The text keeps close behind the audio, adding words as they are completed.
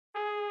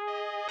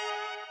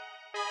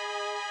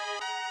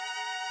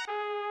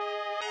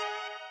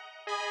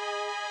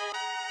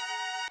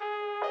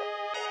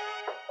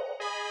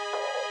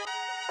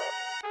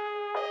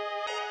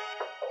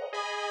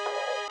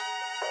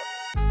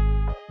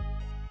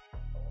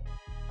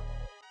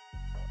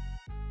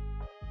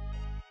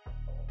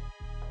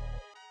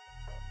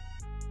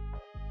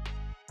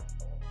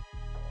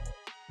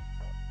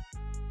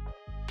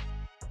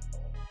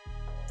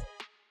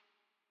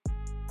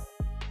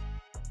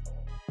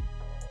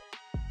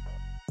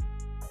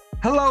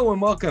Hello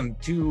and welcome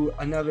to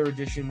another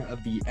edition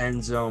of the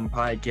End Zone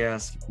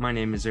Podcast. My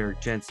name is Eric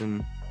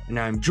Jensen, and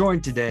I'm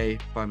joined today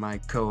by my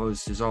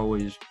co-host, as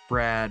always,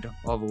 Brad,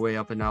 all the way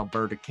up in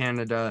Alberta,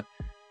 Canada.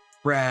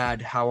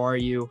 Brad, how are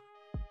you?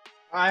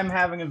 I'm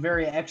having a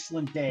very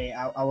excellent day.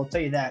 I will tell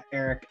you that,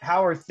 Eric.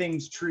 How are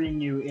things treating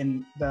you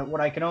in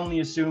what I can only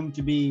assume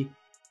to be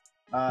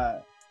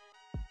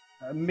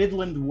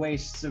Midland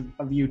wastes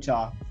of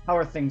Utah? How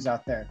are things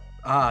out there?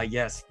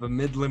 Yes, the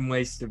Midland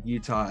Waste of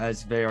Utah,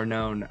 as they are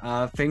known.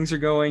 Things are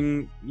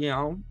going,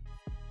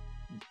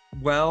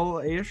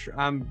 well-ish.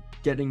 I'm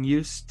getting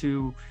used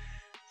to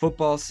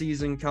football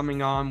season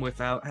coming on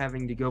without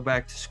having to go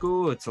back to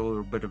school. It's a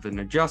little bit of an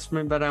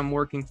adjustment that I'm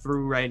working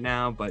through right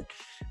now, but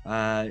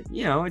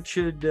it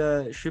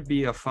should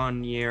be a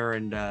fun year,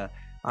 and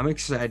I'm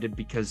excited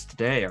because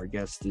today our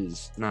guest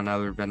is none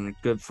other than a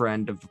good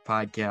friend of the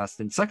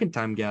podcast and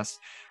second-time guest.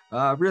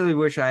 Really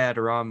wish I had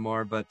her on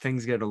more, but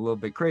things get a little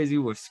bit crazy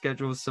with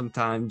schedules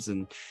sometimes,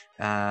 and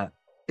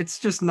it's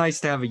just nice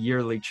to have a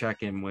yearly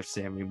check-in with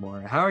Sammy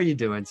Moore. How are you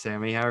doing,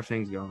 Sammy? How are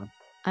things going?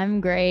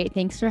 I'm great.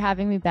 Thanks for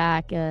having me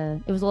back.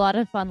 It was a lot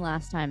of fun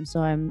last time,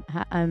 so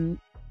I'm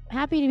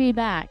happy to be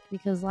back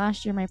because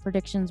last year my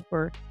predictions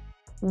were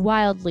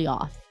wildly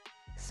off.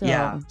 So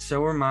yeah,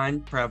 so are mine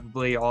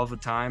probably all the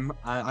time.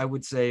 I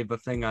would say the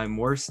thing I'm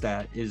worst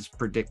at is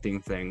predicting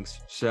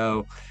things.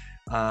 So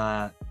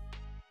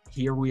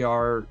here we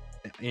are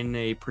in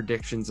a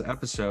predictions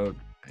episode.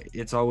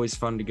 It's always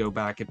fun to go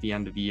back at the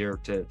end of the year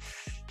to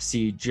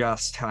see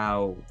just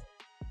how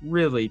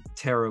really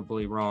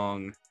terribly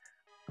wrong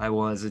I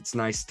was. It's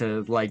nice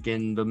to, like,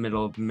 in the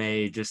middle of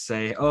May, just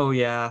say, oh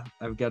yeah,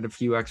 I've got a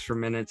few extra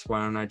minutes.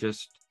 Why don't I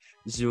just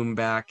zoom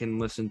back and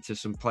listen to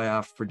some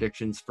playoff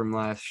predictions from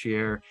last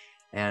year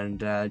and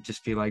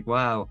just be like,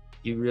 wow,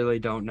 you really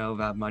don't know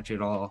that much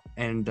at all.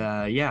 And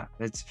yeah,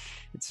 it's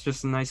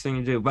just a nice thing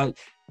to do. But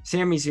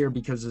Sammy's here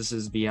because this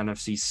is the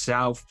NFC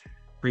South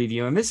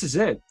preview, and this is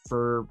it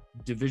for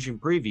division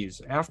previews.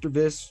 After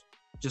this,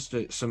 just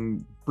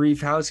some brief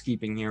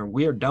housekeeping here.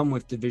 We are done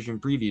with division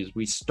previews.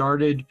 We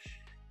started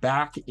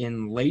back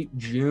in late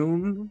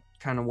June,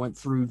 kind of went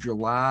through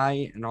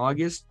July and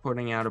August,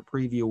 putting out a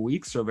preview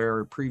week. So there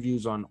are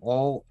previews on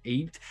all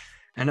 8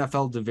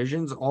 NFL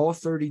divisions. All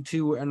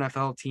 32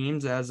 NFL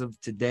teams as of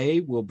today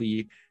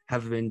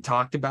have been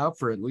talked about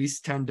for at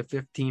least 10 to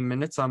 15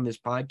 minutes on this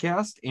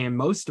podcast. And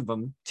most of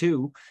them,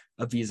 2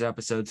 of these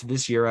episodes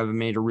this year, have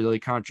made a really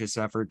conscious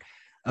effort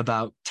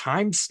about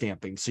time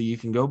stamping. So you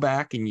can go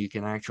back and you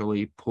can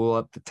actually pull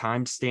up the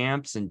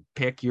timestamps and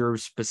pick your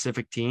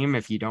specific team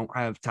if you don't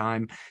have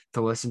time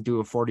to listen to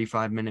a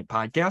 45-minute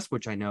podcast,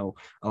 which I know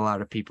a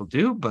lot of people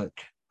do, but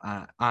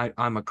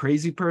I'm a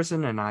crazy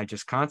person and I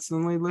just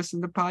constantly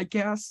listen to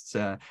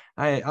podcasts.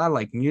 I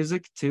like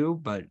music too,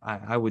 but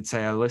I would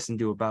say I listen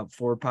to about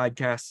 4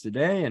 podcasts a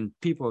day, and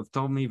people have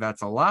told me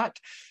that's a lot.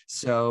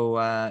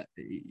 So,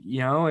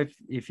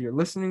 if you're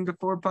listening to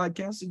 4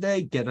 podcasts a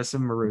day, get us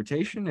in a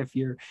rotation. If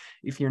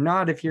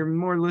you're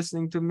more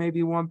listening to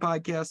maybe 1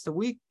 podcast a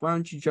week, why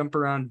don't you jump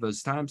around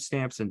those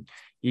timestamps and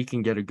you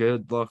can get a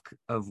good look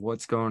of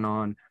what's going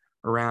on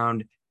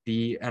around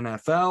the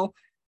NFL.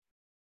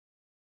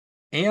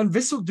 And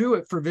this will do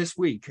it for this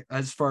week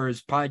as far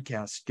as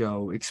podcasts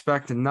go.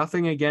 Expect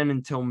nothing again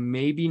until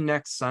maybe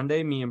next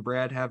Sunday. Me and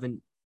Brad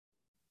haven't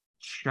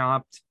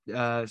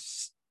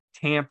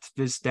tamped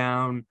this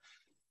down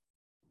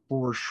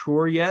for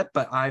sure yet,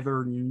 but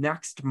either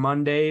next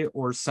Monday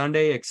or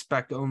Sunday.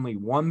 Expect only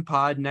 1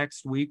 pod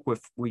next week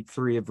with week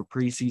 3 of the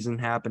preseason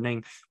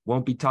happening.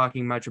 Won't be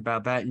talking much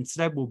about that.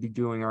 Instead, we'll be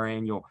doing our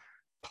annual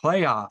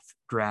playoff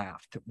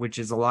draft, which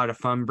is a lot of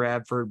fun.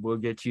 Bradford will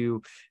get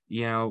you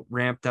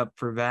ramped up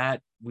for that.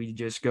 We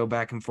just go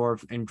back and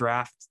forth and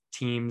draft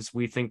teams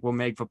we think will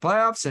make the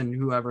playoffs, and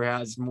whoever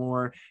has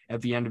more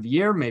at the end of the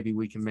year, maybe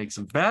we can make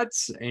some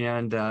bets,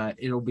 and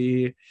it'll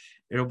be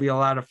a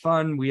lot of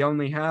fun. We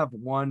only have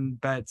 1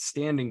 bet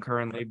standing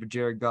currently, but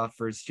Jared Goff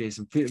versus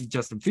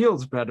Justin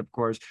Fields bet, of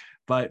course.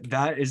 But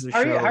that is a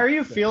show. How are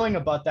you feeling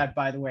about that,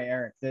 by the way,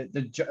 Eric?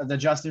 The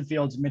Justin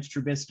Fields, Mitch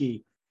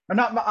Trubisky.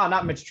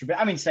 Not Mitch Trubisky.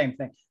 I mean, same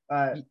thing.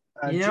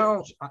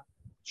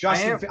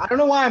 Justin. I don't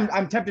know why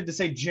I'm tempted to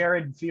say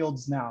Jared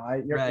Fields now.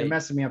 You're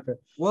messing me up here.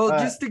 Well,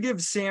 just to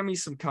give Sammy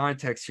some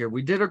context here,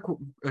 we did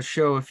a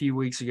show a few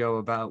weeks ago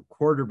about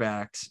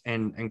quarterbacks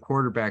and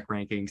quarterback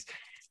rankings.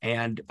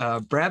 And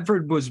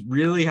Bradford was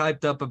really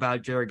hyped up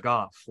about Jared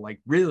Goff, like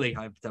really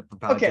hyped up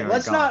about Jared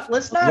Goff.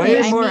 Let's not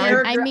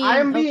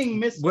I'm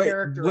being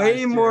mischaracterized.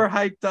 Way more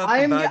hyped up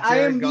about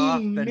Jared Goff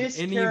than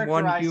any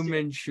one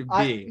human should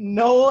be.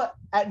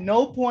 At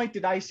no point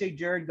did I say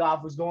Jared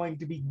Goff was going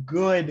to be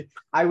good.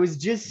 I was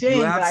just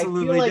saying that I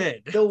feel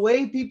like the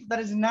way people, that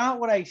is not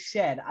what I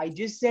said. I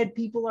just said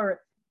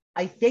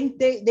I think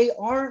they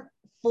aren't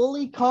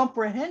fully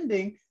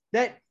comprehending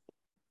that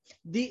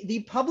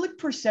the public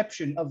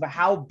perception of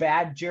how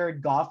bad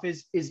Jared Goff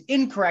is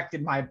incorrect,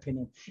 in my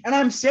opinion. And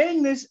I'm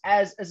saying this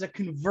as a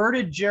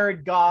converted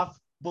Jared Goff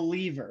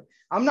believer.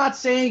 I'm not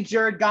saying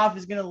Jared Goff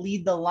is going to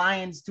lead the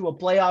Lions to a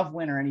playoff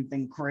win or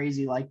anything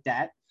crazy like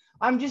that.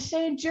 I'm just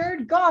saying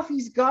Jared Goff,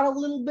 he's got a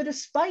little bit of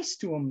spice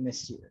to him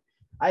this year.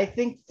 I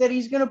think that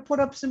he's going to put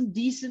up some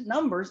decent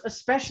numbers,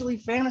 especially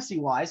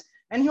fantasy-wise,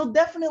 and he'll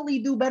definitely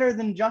do better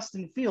than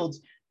Justin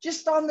Fields,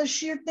 just on the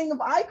sheer thing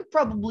of I could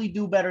probably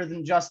do better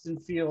than Justin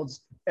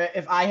Fields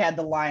if I had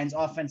the Lions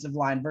offensive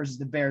line versus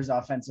the Bears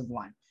offensive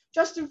line.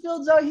 Justin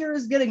Fields out here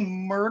is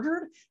getting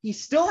murdered. He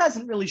still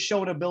hasn't really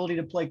showed ability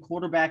to play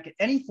quarterback at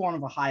any form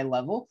of a high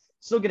level.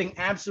 Still getting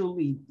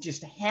absolutely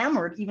just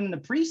hammered, even in the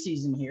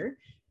preseason here.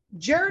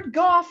 Jared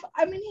Goff,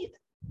 I mean,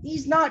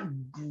 he's not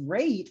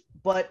great,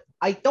 but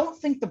I don't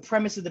think the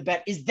premise of the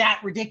bet is that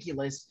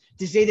ridiculous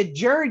to say that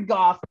Jared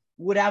Goff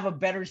would have a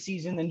better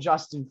season than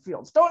Justin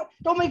Fields.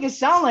 Don't make it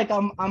sound like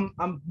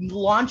I'm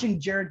launching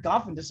Jared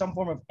Goff into some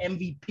form of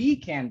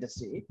MVP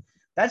candidacy.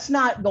 That's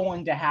not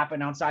going to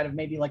happen outside of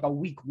maybe like a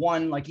week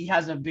one, like he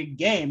has a big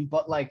game,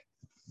 but like,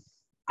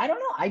 I don't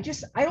know.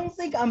 I don't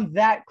think I'm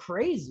that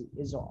crazy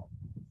is all.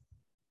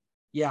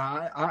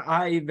 Yeah,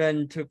 I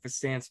then took the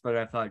stance, but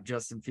I thought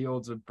Justin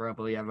Fields would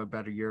probably have a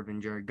better year than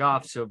Jared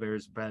Goff, so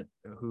there's a bet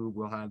who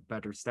will have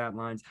better stat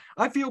lines.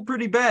 I feel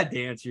pretty bad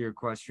to answer your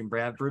question,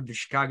 Bradford. The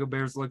Chicago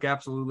Bears look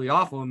absolutely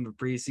awful in the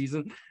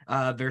preseason.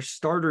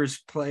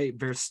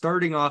 Their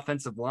starting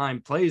offensive line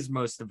plays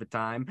most of the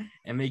time,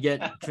 and they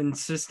get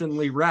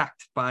consistently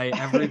wrecked by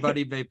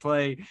everybody they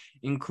play,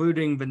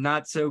 including the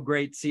not so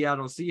great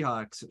Seattle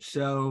Seahawks.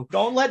 So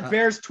don't let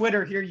Bears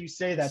Twitter hear you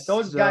say that.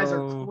 Those guys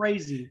are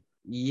crazy.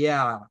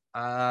 Yeah,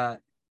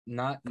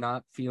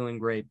 not feeling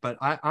great, but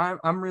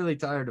I'm really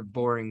tired of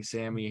boring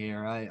Sammy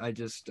here.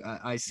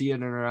 I see it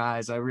in her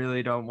eyes. I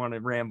really don't want to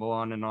ramble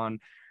on and on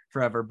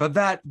forever, but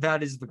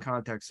that is the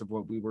context of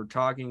what we were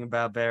talking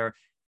about there,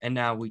 and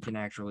now we can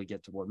actually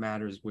get to what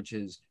matters, which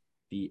is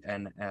the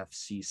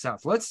NFC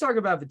South. Let's talk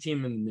about the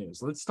team in the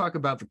news. Let's talk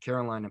about the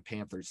Carolina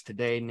Panthers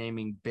today,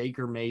 naming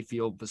Baker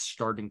Mayfield the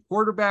starting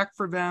quarterback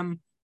for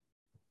them.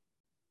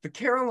 The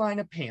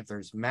Carolina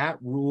Panthers, Matt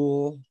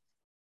Rule,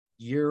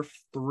 year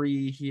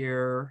 3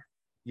 here,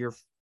 year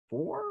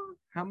 4.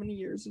 How many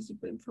years has it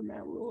been for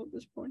Matt Rule at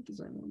this point? Does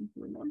anyone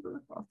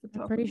remember off the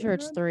top? I'm pretty sure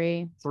it's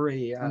 3.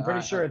 3. I'm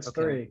pretty sure it's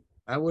okay. 3.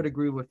 I would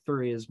agree with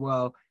 3 as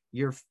well.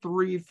 Year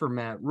 3 for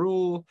Matt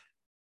Rule.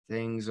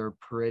 Things are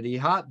pretty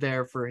hot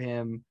there for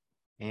him,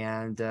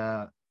 and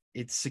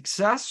it's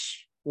success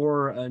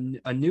or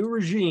a new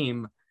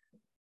regime.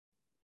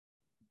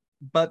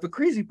 But the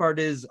crazy part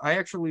is, I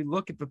actually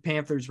look at the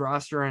Panthers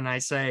roster and I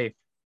say,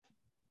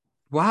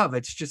 wow,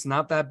 that's just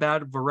not that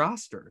bad of a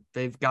roster.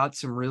 They've got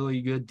some really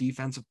good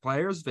defensive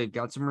players. They've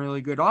got some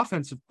really good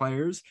offensive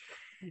players.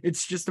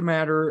 It's just a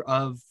matter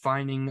of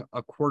finding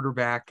a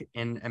quarterback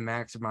and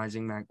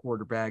maximizing that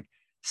quarterback.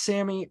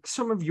 Sammy,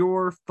 some of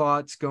your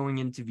thoughts going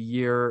into the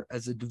year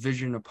as a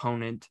division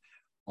opponent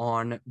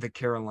on the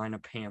Carolina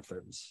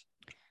Panthers?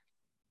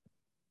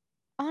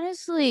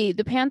 Honestly,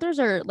 the Panthers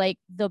are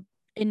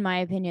in my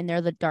opinion, they're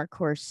the dark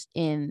horse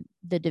in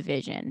the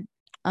division.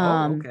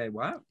 Okay,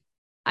 wow.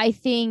 I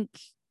think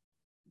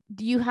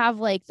you have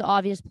like the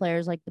obvious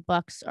players like the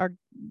Bucks are.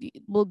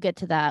 We'll get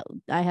to that.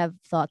 I have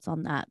thoughts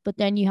on that. But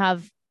then you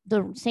have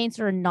the Saints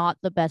are not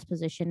the best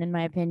position, in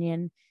my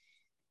opinion.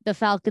 The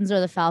Falcons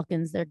are the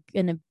Falcons. They're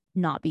going to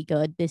not be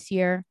good this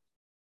year.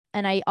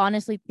 And I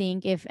honestly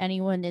think if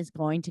anyone is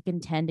going to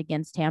contend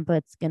against Tampa,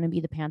 it's going to be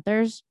the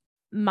Panthers.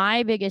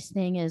 My biggest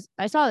thing is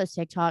I saw this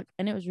TikTok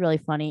and it was really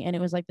funny. And it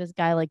was like this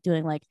guy like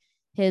doing like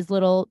his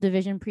little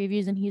division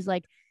previews. And he's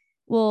like,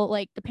 well,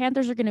 like the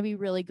Panthers are going to be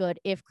really good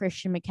if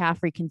Christian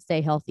McCaffrey can stay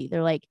healthy.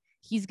 They're like,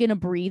 he's going to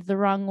breathe the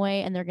wrong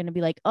way. And they're going to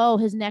be like, oh,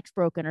 his neck's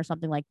broken or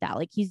something like that.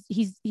 Like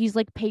he's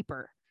like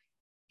paper.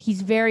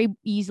 He's very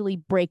easily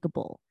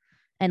breakable.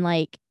 And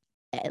like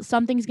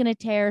something's going to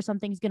tear,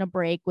 something's going to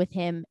break with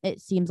him.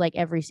 It seems like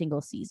every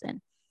single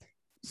season.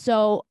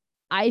 So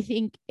I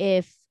think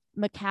if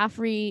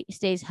McCaffrey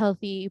stays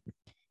healthy,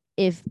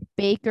 if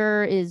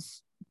Baker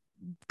is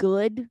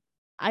good,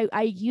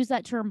 I use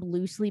that term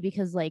loosely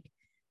because like,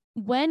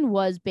 when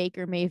was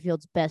Baker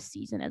Mayfield's best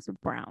season as a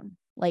Brown?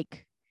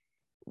 Like,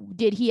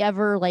 did he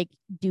ever like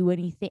do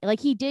anything? Like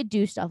he did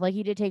do stuff, like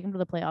he did take him to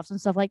the playoffs and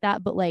stuff like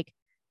that. But like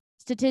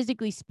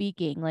statistically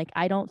speaking, like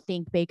I don't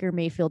think Baker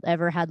Mayfield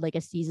ever had like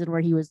a season where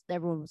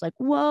everyone was like,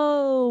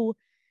 whoa,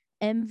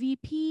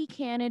 MVP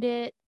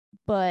candidate.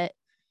 But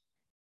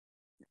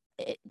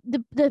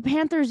the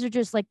Panthers are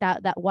just like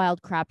that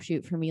wild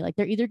crapshoot for me. Like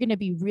they're either going to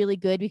be really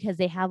good because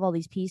they have all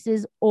these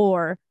pieces,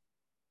 or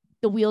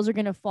the wheels are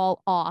going to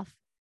fall off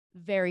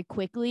very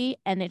quickly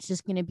and it's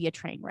just going to be a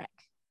train wreck.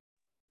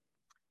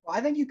 Well, I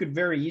think you could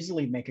very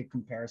easily make a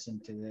comparison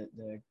to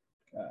the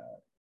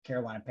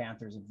Carolina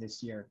Panthers of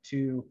this year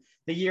to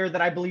the year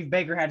that I believe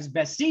Baker had his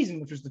best season,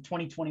 which was the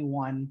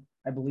 2021,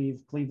 I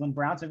believe, Cleveland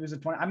Browns. It was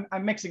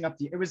I'm mixing up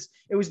it was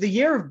the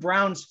year of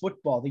Browns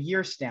football. The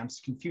year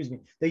stamps confuse me.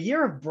 The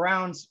year of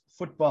Browns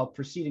football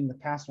preceding the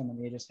past one that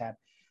we just had,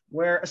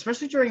 where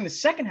especially during the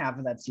second half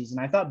of that season,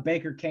 I thought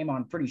Baker came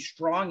on pretty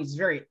strong. He's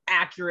very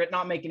accurate,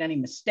 not making any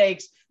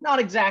mistakes, not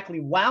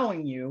exactly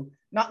wowing you,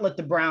 not that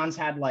the Browns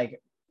had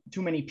like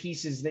too many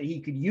pieces that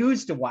he could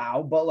use to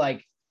wow, but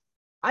like,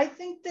 I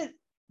think that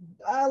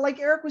like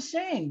Eric was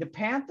saying, the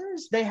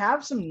Panthers, they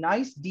have some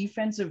nice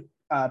defensive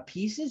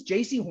pieces.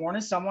 Jaycee Horn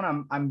is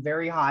someone I'm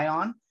very high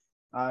on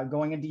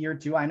going into year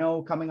 2. I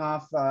know coming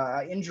off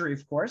injury,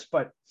 of course,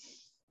 but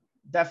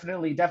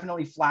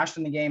definitely flashed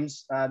in the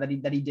games that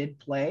he did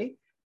play.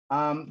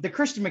 The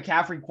Christian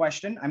McCaffrey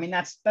question, I mean,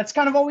 that's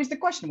kind of always the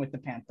question with the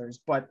Panthers,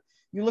 but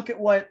you look at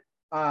what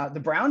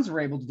the Browns were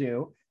able to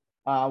do,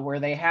 where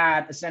they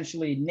had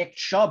essentially Nick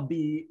Chubb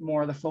be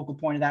more the focal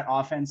point of that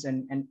offense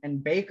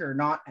and Baker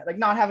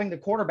not having the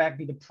quarterback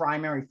be the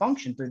primary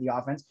function through the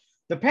offense.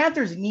 The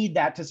Panthers need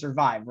that to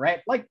survive,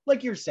 right?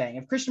 Like you're saying,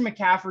 if Christian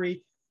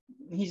McCaffrey,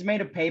 he's made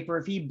of paper,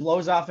 if he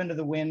blows off into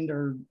the wind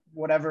or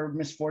whatever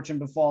misfortune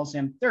befalls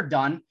him, they're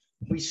done.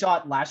 We saw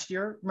it last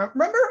year.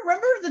 Remember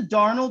the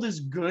Darnold is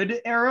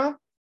good era?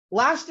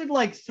 Lasted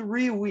like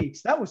 3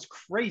 weeks. That was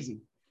crazy.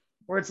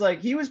 Where it's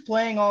like he was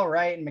playing all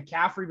right and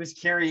McCaffrey was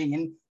carrying,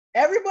 and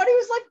everybody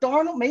was like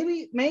Darnold.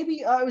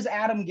 Maybe it was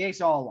Adam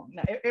Gase all along.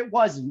 No, it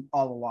wasn't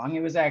all along.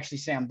 It was actually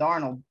Sam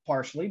Darnold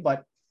partially.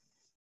 But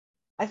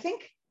I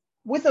think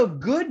with a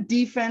good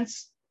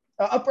defense,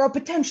 a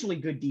potentially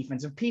good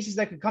defense of pieces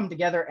that could come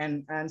together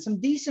and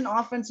some decent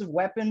offensive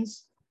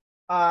weapons,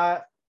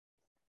 I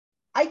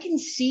can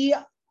see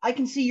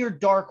your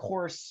dark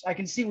horse. I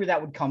can see where that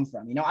would come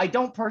from. You know, I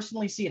don't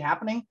personally see it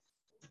happening.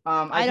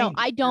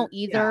 I don't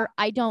either. Yeah.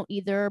 I don't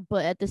either.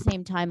 But at the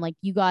same time, like,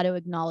 you got to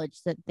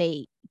acknowledge that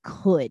they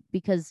could,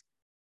 because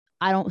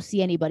I don't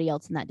see anybody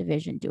else in that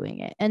division doing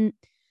it. And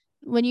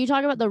when you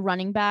talk about the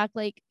running back,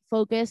 like,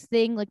 focus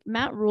thing, like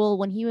Matt Rule,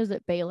 when he was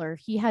at Baylor,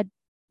 he had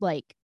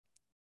like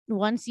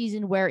one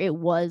season where it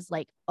was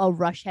like a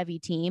rush heavy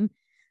team,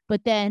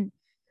 but then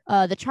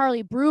the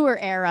Charlie Brewer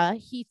era,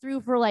 he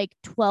threw for like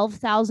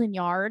 12,000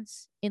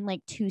 yards in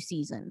like 2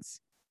 seasons.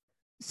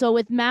 So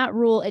with Matt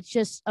Rule, it's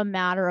just a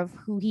matter of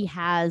who he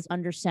has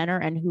under center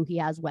and who he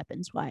has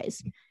weapons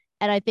wise.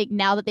 And I think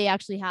now that they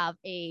actually have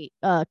a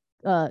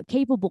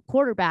capable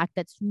quarterback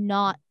that's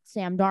not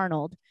Sam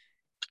Darnold,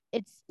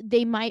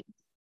 they might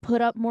put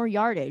up more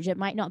yardage. It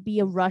might not be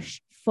a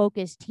rush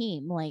focused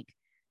team. Like,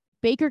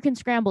 Baker can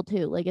scramble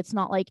too. Like, it's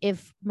not like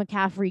if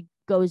McCaffrey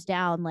goes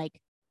down, like,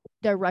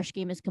 their rush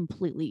game is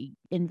completely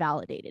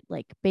invalidated.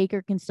 Like,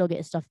 Baker can still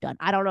get stuff done.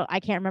 I don't know. I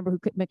can't remember who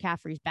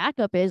McCaffrey's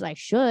backup is. I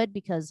should,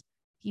 because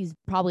he's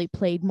probably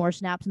played more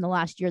snaps in the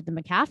last year than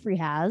McCaffrey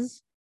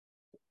has.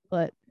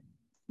 But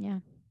yeah,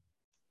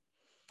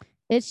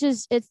 it's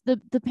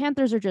the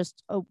Panthers are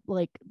just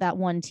like that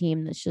one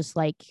team that's just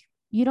like,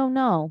 you don't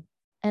know.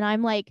 And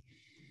I'm like,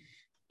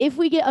 if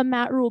we get a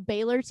Matt Rule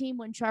Baylor team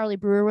when Charlie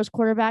Brewer was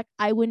quarterback,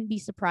 I wouldn't be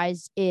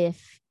surprised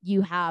if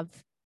you have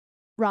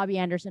Robbie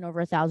Anderson over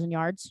 1,000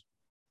 yards.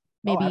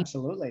 Maybe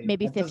absolutely.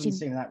 Maybe that 15. Doesn't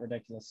seem that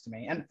ridiculous to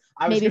me. And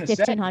maybe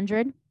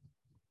 1,500.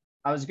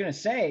 I was going to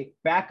say,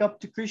 back up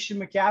to Christian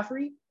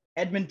McCaffrey,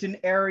 Edmonton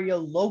area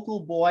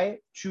local boy,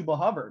 Chuba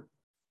Hubbard.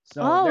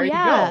 So there you go.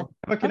 Have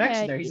a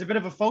connection there. He's a bit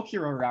of a folk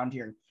hero around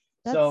here.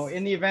 So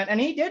in the event, and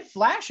he did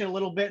flash a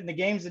little bit in the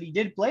games that he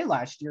did play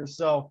last year.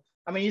 So,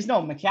 I mean, he's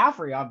no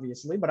McCaffrey,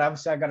 obviously, but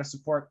obviously I got to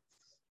support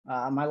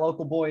my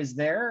local boys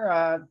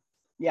there.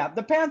 Yeah,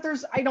 the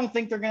Panthers, I don't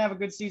think they're going to have a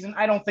good season.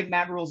 I don't think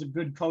Matt Rule's a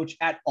good coach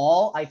at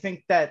all. I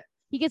think that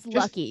he gets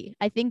lucky.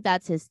 I think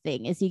that's his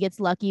thing, is he gets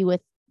lucky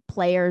with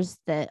players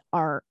that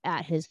are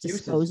at his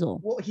disposal.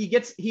 Well,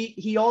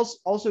 he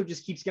also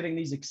just keeps getting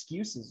these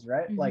excuses,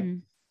 right? Mm-hmm. Like,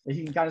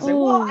 he can kind of say,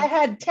 well, I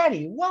had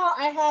Teddy. Well,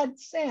 I had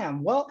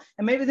Sam. Well,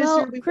 and maybe this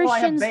year I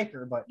have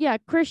Baker. But yeah,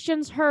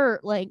 Christian's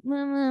hurt. Like,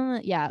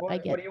 yeah, I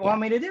get it. What do you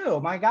want me to do?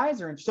 My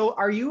guys are. So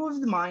are you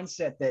of the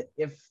mindset that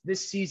if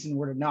this season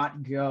were to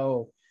not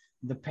go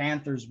the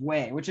Panthers'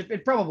 way, which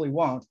it probably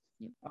won't,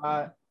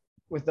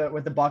 with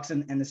the Bucks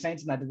and the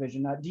Saints in that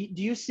division, do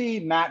you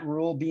see Matt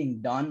Rule being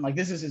done? Like,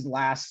 this is his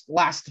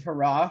last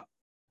hurrah?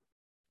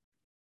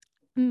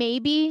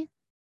 Maybe.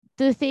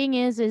 The thing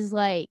is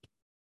like,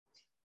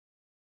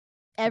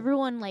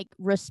 everyone like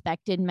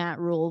respected Matt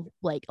Rule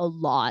like a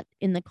lot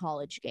in the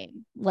college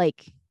game.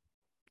 Like,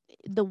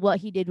 what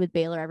he did with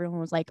Baylor, everyone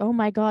was like, oh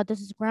my God, this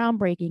is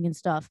groundbreaking and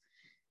stuff.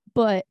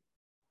 But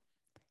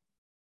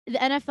the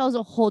NFL is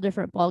a whole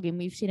different ballgame.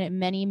 We've seen it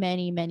many,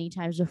 many, many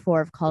times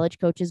before, of college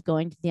coaches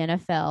going to the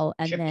NFL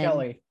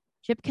and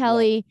Chip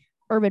Kelly,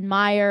 Urban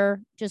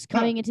Meyer just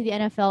coming into the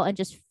NFL and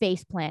just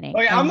face planning.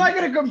 Oh, yeah, I'm not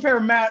going to compare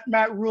Matt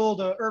Rule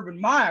to Urban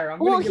Meyer.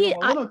 I'll give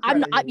him a little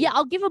credit.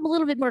 I'll give him a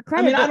little bit more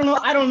credit. I mean,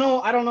 I don't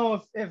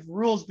know if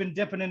Rule's been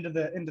dipping into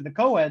the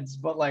co-eds,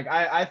 but like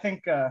I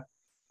think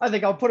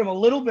I'll put him a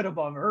little bit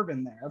above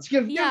Urban there. Let's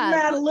give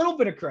Matt a little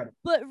bit of credit.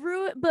 But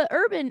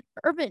Urban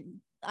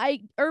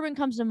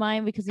comes to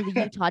mind because of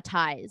the Utah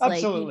ties.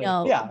 Absolutely.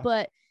 Like, yeah.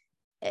 But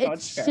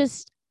it's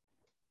just,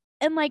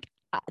 and like,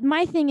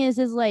 my thing is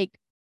like,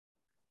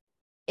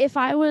 if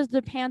I was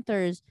the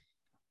Panthers,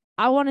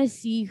 I want to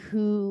see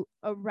who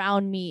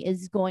around me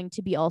is going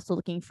to be also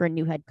looking for a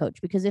new head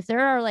coach. Because if there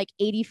are like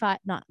 85,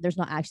 there's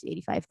not actually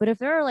 85, but if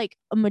there are like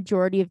a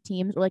majority of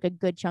teams or like a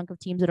good chunk of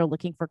teams that are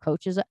looking for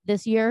coaches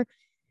this year,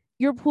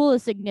 your pool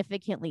is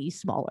significantly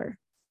smaller.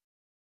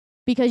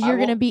 Because you're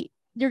going to be,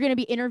 you're going to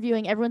be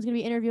interviewing. Everyone's going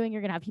to be interviewing.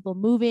 You're going to have people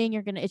moving.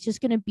 It's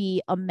just going to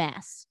be a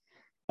mess.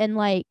 And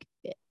like,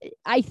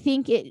 I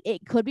think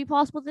it could be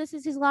possible this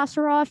is his last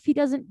hurrah if he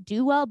doesn't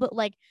do well. But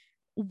like,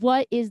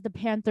 what is the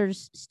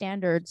Panthers'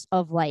 standards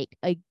of like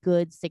a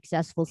good,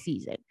 successful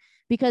season?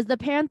 Because the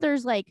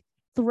Panthers' like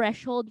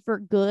threshold for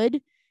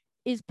good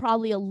is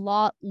probably a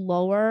lot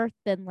lower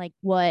than like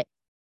what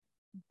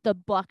the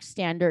Bucs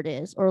standard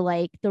is, or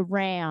like the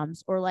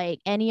Rams, or like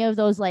any of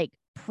those like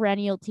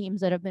perennial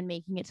teams that have been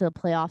making it to the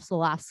playoffs the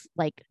last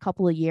like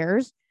couple of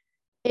years.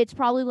 It's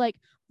probably like,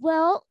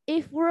 well,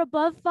 if we're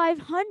above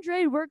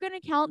 500, we're going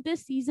to count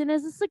this season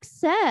as a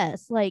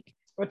success. Like,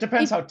 it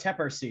depends how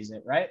Tepper sees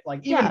it, right?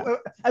 Like, even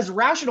as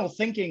rational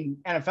thinking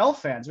NFL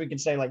fans, we can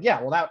say like,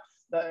 yeah, well,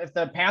 if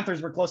the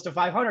Panthers were close to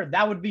 500,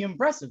 that would be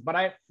impressive.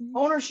 But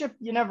ownership,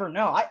 you never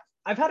know.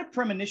 I've had a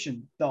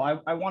premonition, though.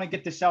 I want to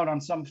get this out on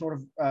some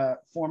sort of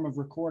form of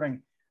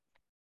recording.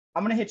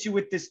 I'm going to hit you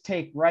with this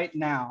take right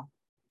now.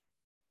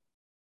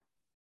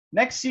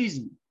 Next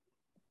season,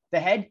 the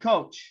head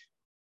coach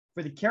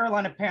for the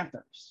Carolina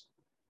Panthers,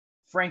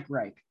 Frank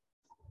Reich.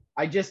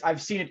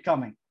 I've seen it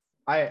coming.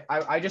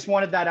 I just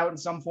wanted that out in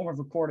some form of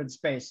recorded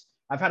space.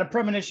 I've had a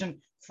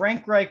premonition.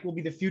 Frank Reich will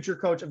be the future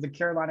coach of the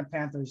Carolina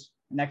Panthers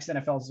next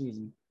NFL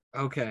season.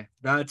 Okay,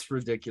 that's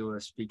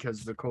ridiculous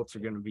because the Colts are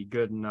going to be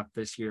good enough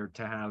this year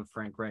to have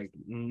Frank Reich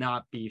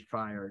not be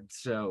fired.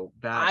 So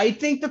I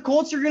think the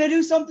Colts are going to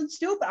do something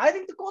stupid. I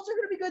think the Colts are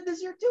going to be good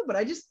this year too,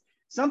 but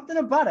something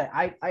about it.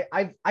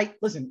 I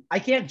listen, I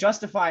can't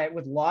justify it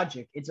with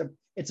logic.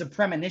 It's a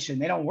premonition.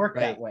 They don't work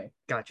that way.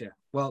 Gotcha.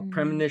 Well,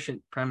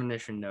 premonition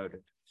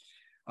noted.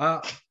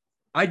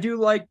 I do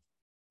like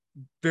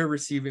their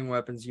receiving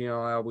weapons. You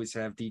know, I always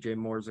have DJ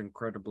Moore's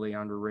incredibly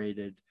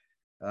underrated.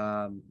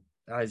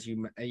 As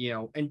you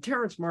know, and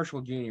Terrence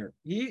Marshall Jr.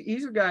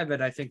 He's a guy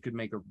that I think could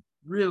make a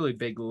really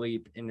big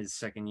leap in his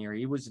second year.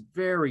 He was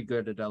very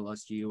good at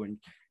LSU and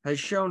has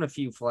shown a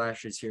few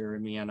flashes here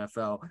in the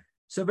NFL.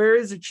 So there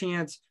is a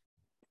chance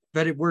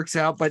that it works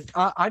out, but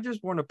I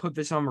just want to put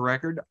this on the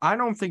record. I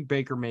don't think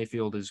Baker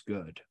Mayfield is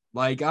good.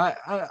 Like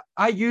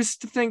I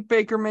used to think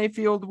Baker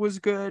Mayfield was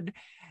good,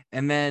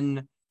 and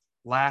then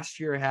last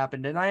year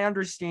happened, and I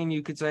understand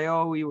you could say,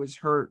 oh, he was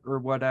hurt or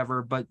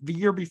whatever, but the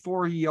year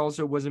before he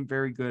also wasn't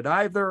very good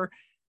either.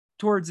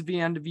 Towards the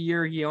end of the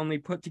year, he only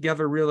put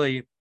together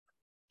really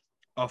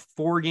a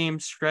 4-game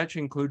stretch,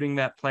 including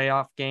that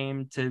playoff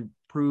game, to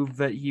prove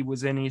that he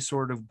was any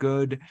sort of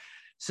good.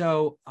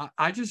 So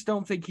I just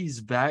don't think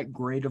he's that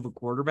great of a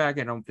quarterback.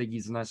 I don't think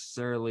he's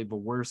necessarily the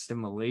worst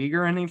in the league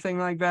or anything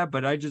like that,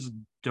 but I just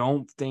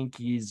don't think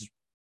he's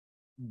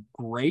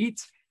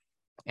great.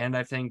 And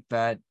I think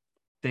that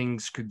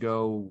things could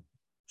go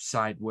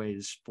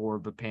sideways for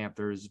the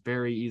Panthers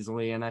very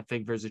easily. And I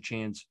think there's a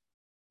chance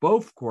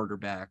both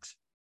quarterbacks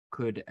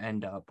could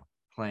end up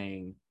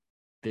playing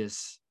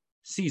this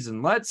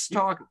season. Let's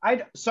talk.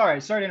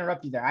 Sorry to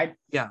interrupt you there.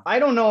 I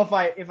don't know if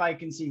I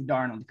can see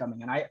Darnold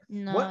coming.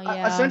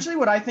 And essentially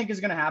what I think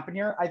is going to happen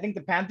here, I think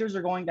the Panthers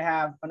are going to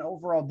have an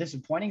overall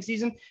disappointing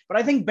season, but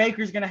I think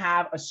Baker's going to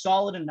have a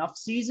solid enough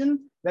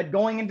season that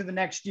going into the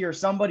next year,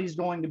 somebody's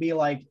going to be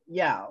like,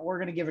 yeah, we're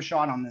going to give a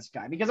shot on this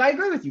guy. Because I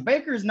agree with you.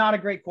 Baker is not a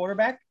great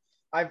quarterback.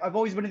 I've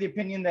always been of the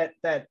opinion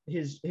that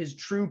his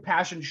true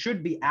passion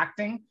should be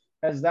acting,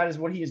 as that is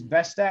what he is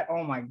best at.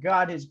 Oh my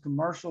God, his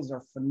commercials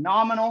are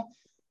phenomenal.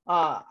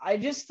 I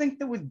just think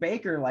that with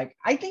Baker, like,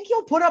 I think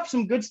he'll put up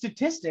some good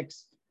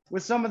statistics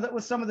with some of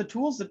the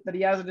tools that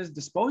he has at his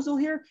disposal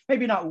here.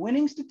 Maybe not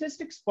winning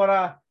statistics,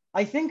 but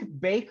I think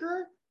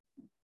Baker.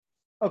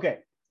 Okay,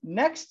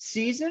 next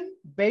season,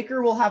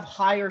 Baker will have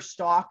higher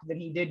stock than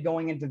he did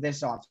going into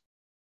this off.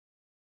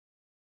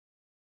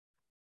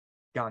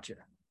 Gotcha.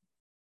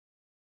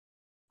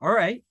 All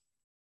right,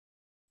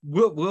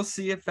 we'll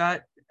see if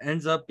that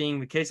ends up being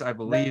the case. I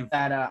believe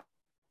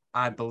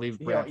I believe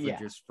Bradford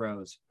just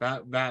froze.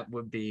 That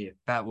would be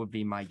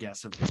my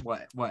guess of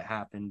what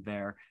happened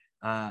there.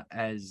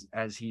 As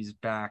he's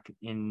back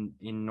in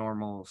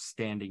normal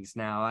standings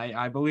now.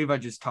 I believe I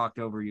just talked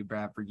over you,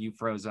 Bradford. You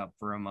froze up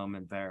for a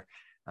moment there.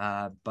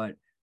 But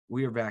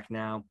we are back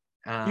now.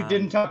 You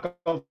didn't talk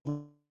over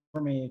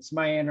me. It's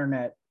my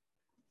internet.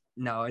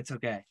 No, it's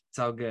okay. It's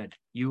all good.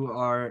 You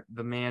are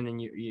the man,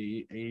 and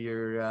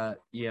you're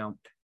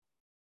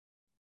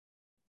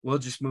we'll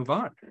just move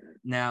on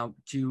now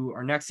to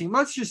our next team.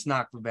 Let's just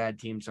knock the bad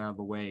teams out of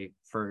the way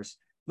first.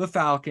 The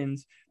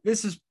Falcons.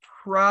 This is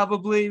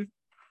probably,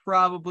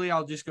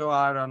 I'll just go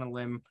out on a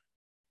limb,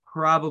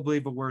 probably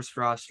the worst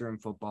roster in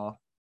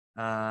football.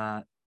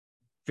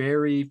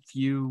 Very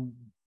few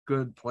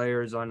good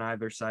players on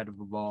either side of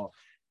the ball.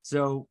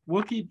 So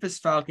we'll keep this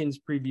Falcons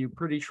preview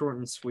pretty short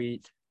and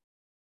sweet.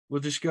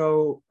 We'll just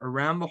go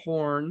around the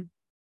horn,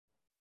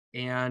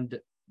 and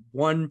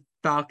one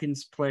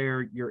Falcons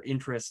player you're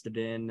interested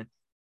in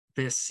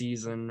this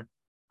season.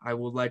 I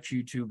will let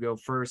you two go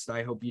first.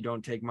 I hope you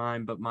don't take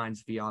mine, but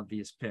mine's the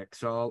obvious pick.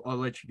 So I'll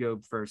let you go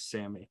first,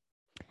 Sammy.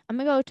 I'm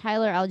going to go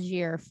Tyler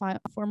Algier,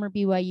 former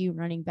BYU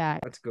running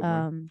back. That's a good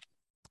one.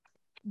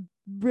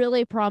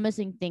 really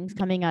promising things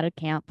coming out of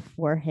camp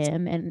for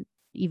him, and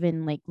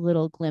even like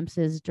little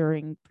glimpses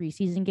during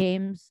preseason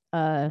games.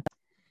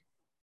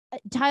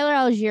 Tyler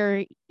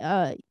Algier,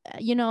 as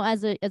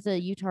a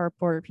Utah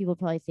reporter, people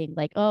probably think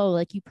like, oh,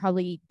 like you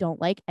probably don't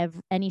like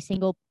any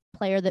single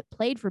player that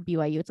played for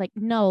BYU. It's like,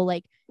 no,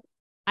 like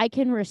I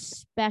can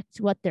respect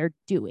what they're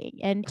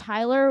doing. And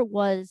Tyler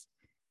was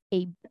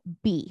a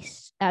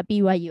beast at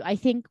BYU. I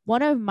think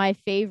one of my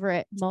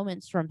favorite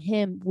moments from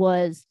him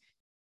was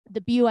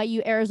the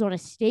BYU Arizona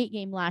State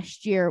game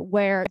last year,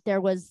 where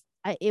it was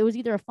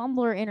either a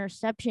fumble or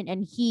interception,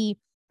 and he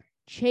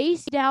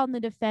chased down the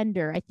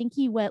defender. I think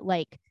he went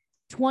like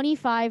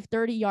 25,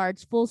 30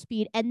 yards full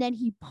speed, and then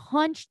he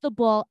punched the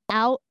ball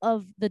out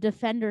of the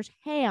defender's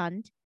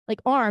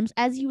arms,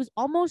 as he was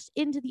almost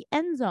into the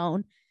end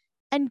zone,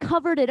 and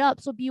covered it up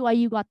so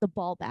BYU got the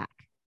ball back.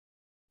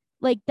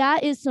 Like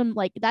that is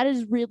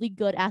really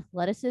good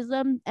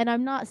athleticism. And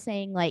I'm not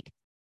saying like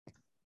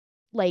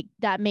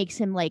that makes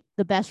him like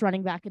the best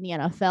running back in the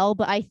NFL,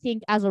 but I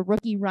think as a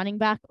rookie running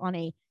back on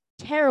a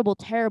terrible,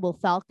 terrible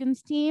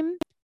Falcons team,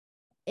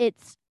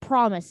 it's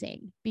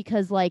promising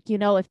because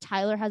if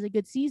Tyler has a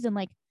good season,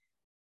 like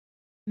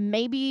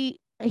maybe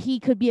he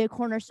could be a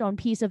cornerstone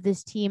piece of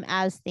this team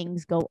as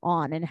things go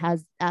on and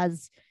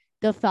as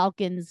the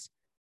Falcons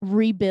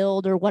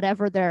rebuild or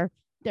whatever their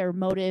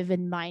motive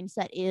and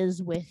mindset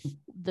is with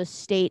the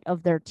state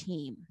of their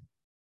team.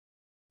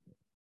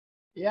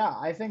 Yeah,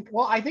 I think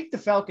the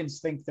Falcons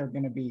think they're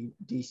going to be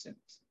decent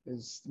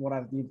is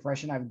the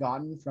impression I've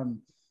gotten from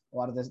a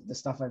lot of the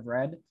stuff I've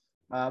read.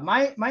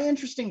 My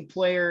interesting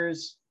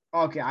players.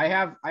 Okay, I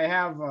have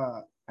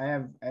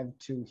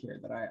two here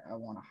that I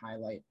want to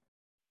highlight.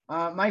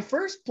 My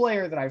first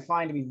player that I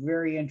find to be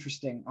very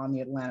interesting on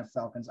the Atlanta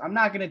Falcons. I'm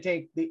not going to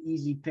take the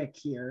easy pick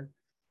here.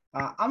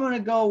 I'm going to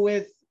go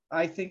with,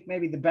 I think,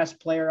 maybe the best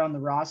player on the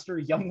roster,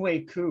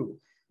 Younghoe Koo.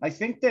 I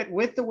think that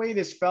with the way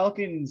this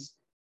Falcons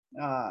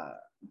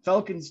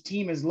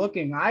team is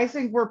looking, I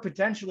think we're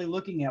potentially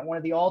looking at one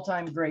of the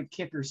all-time great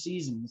kicker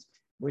seasons,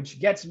 which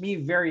gets me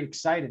very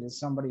excited as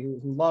somebody who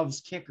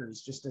loves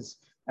kickers just as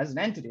an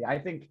entity. I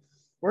think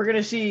we're going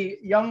to see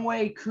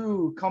Younghoe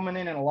Koo coming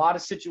in a lot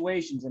of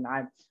situations, and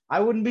I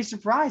wouldn't be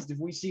surprised if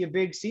we see a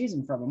big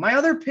season from him. My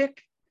other pick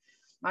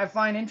I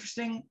find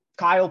interesting,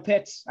 Kyle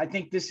Pitts. I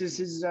think this is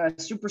his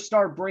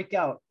superstar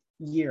breakout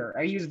year.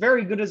 He was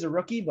very good as a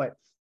rookie, but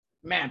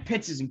man,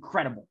 Pitts is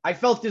incredible. I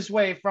felt this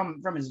way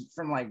from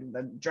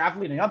the draft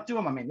leading up to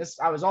him. I mean,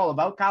 I was all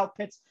about Kyle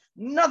Pitts.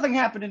 Nothing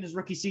happened in his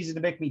rookie season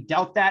to make me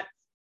doubt that.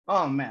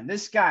 Oh man,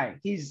 this guy,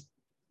 he's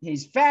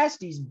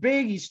fast, he's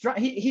big, he's strong.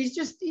 He's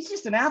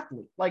just an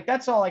athlete. Like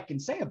that's all I can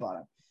say about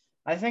him.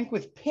 I think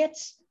with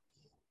Pitts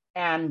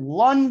and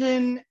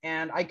London,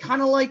 and I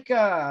kind of like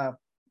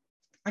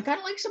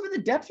some of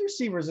the depth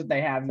receivers that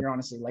they have here,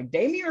 honestly. Like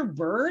Damier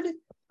Byrd,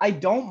 I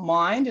don't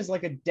mind as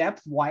like a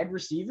depth wide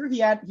receiver. He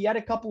had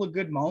a couple of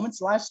good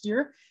moments last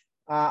year.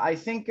 I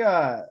think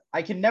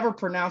I can never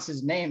pronounce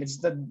his name. It's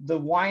the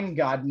wine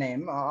god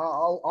name.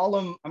 I'm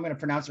going to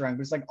pronounce it wrong,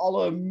 but it's like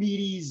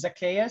Olamide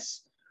Zaccheaus.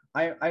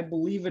 I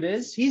believe it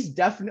is. He's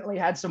definitely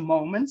had some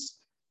moments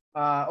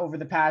over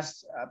the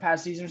past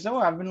season or so.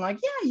 I've been like,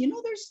 yeah,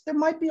 there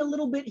might be a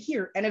little bit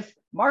here. And if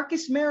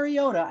Marcus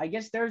Mariota, I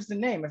guess there's the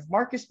name. If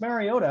Marcus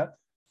Mariota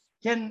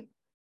can,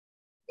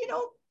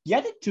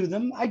 get it to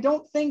them, I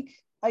don't think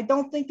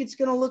it's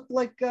going to look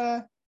like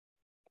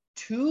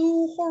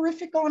too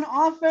horrific on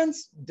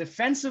offense,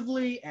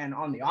 defensively, and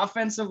on the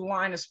offensive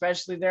line,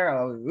 especially there.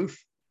 Oh,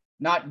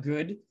 not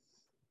good.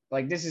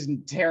 Like this is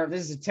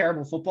a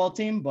terrible football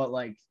team, but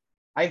like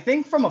I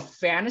think from a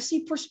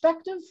fantasy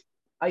perspective,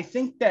 I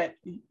think that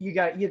you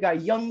got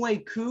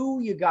Younghoe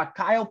Koo, you got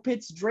Kyle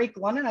Pitts, Drake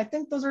London. I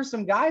think those are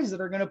some guys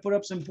that are going to put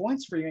up some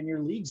points for you in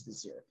your leagues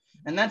this year.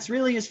 And that's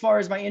really as far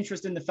as my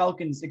interest in the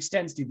Falcons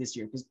extends to this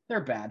year because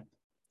they're bad.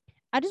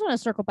 I just want to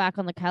circle back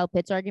on the Kyle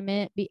Pitts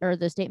argument or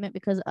the statement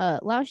because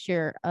last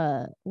year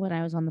when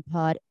I was on the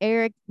pod,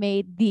 Eric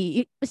made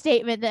the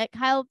statement that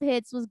Kyle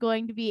Pitts was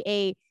going to be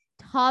a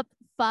top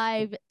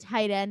 5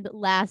 tight end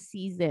last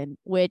season,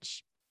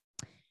 which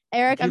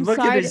Eric, I'm sorry.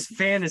 Look at his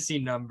fantasy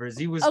numbers.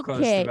 He was close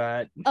to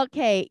that.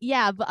 Okay,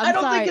 yeah, but I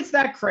don't think it's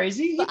that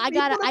crazy. I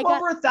got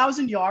over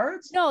 1,000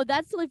 yards. No,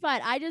 that's totally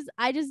fine. I just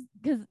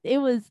because it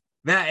was.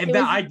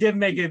 I did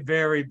make a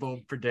very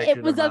bold prediction.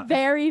 It was a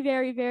very,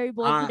 very, very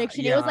bold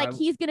prediction. Yeah, it was like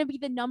he's gonna be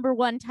the number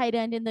 1 tight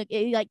end in the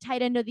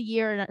tight end of the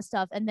year and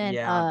stuff. And then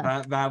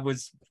that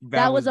was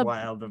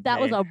wild. That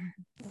was a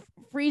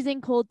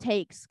freezing cold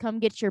takes. Come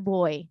get your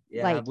boy.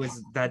 Yeah,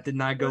 that did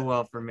not go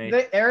well for me.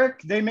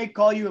 Eric, they may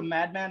call you a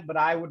madman, but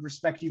I would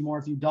respect you more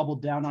if you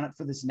doubled down on it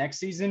for this next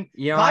season.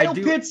 Kyle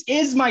Pitts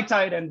is my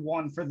tight end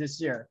 1 for this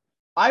year.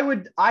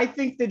 I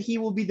think that he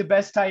will be the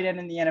best tight end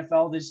in the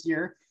NFL this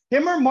year.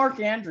 Him or Mark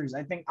Andrews,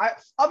 I think.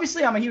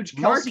 Obviously I'm a huge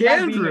Kelce Mark guy.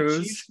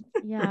 Andrews.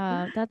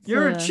 Yeah, that's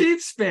You're a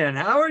Chiefs fan.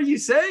 How are you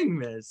saying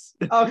this?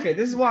 Okay,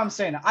 this is what I'm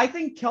saying. I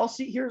think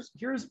Kelce. Here's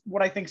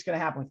what I think is going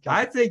to happen with Kelce.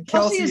 I think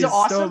Kelce is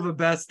awesome. Still the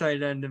best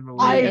tight end in the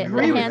league. I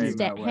agree with you.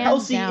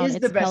 Kelce is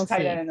the best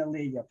tight end in the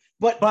league.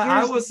 But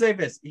I will say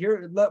this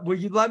here. Will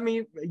you let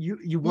me?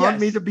 You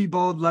want me to be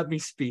bold? Let me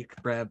speak,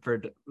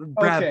 Bradford.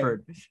 Okay.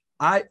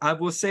 I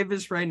will say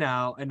this right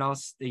now, and I'll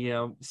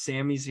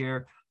Sammy's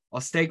here. I'll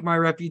stake my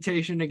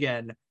reputation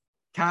again.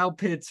 Kyle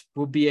Pitts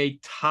will be a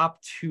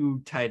top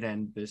 2 tight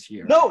end this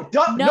year. No,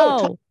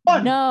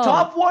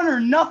 top one or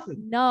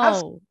nothing.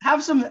 No,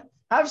 have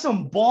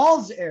some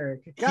balls,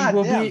 Eric.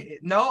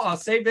 I'll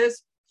say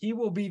this. He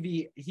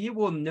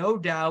will no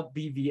doubt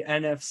be the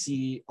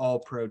NFC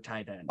All-Pro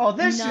tight end. Oh,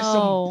 this is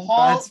some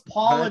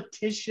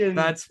politician.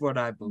 That's what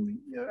I believe.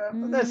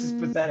 This is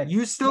pathetic.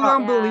 You still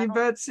don't believe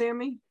that,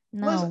 Sammy?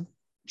 No. Listen,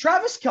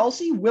 Travis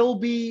Kelce will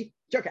be.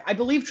 Okay, I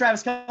believe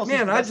Travis Kelce.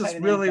 Man, I just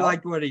really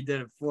liked what he did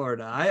at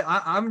Florida.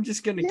 I'm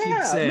just gonna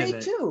keep saying it. Me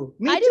too.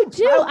 I do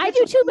too.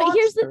 But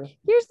here's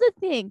the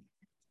thing: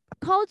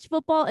 college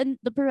football and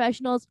the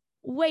professionals,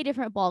 way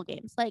different ball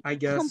games. Like I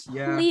guess,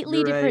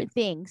 completely different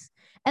things.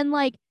 And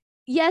like,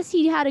 yes,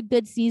 he had a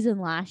good season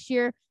last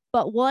year,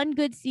 but one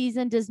good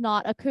season does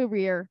not a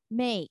career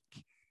make.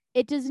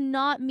 It does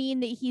not mean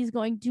that he's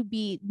going to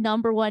be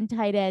number 1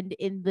 tight end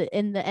in the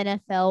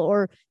NFL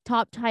or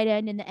top tight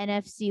end in the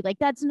NFC. Like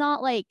that's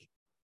not like.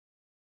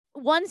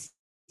 One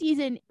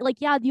season, like,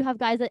 yeah, you have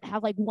guys that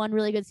have like one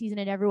really good season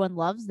and everyone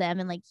loves them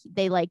and like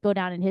they like go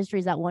down in history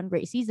as that one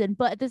great season.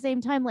 But at the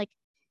same time, like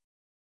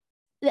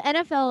the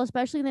NFL,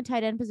 especially in the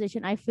tight end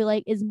position, I feel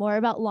like is more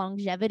about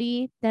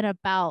longevity than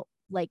about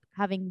like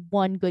having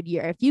one good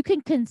year. If you can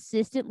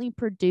consistently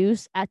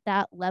produce at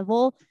that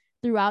level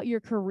throughout your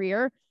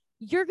career,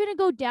 you're going to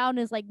go down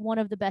as like one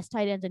of the best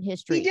tight ends in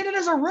history. He did it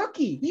as a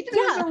rookie.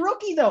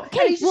 Though. Okay,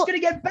 and he's just going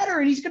to get better,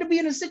 and he's going to be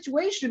in a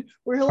situation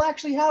where he'll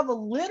actually have a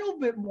little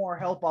bit more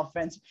help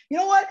offense. You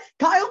know what?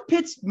 Kyle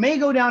Pitts may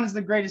go down as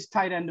the greatest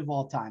tight end of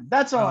all time.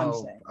 That's all I'm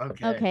saying.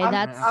 Okay, now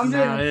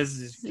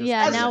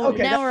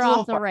we're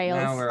off the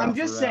rails. I'm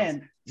just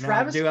saying.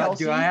 Travis Kelce.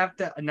 Do I have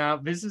to now?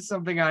 This is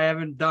something I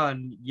haven't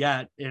done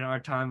yet in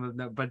our time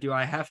of but do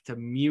I have to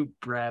mute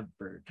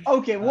Bradford?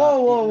 Okay,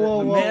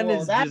 whoa.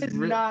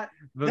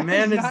 The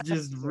man is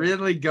just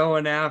really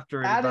going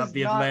after it about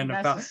the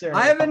Atlanta Falcons.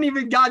 I haven't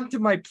even gotten to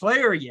my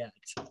player yet.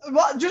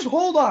 Well, just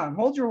hold on.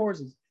 Hold your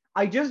horses.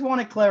 I just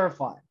want to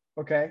clarify,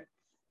 okay?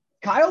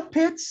 Kyle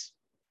Pitts,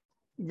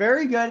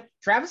 very good.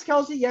 Travis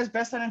Kelce, yes,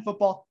 best tight end in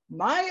football.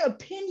 My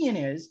opinion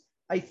is,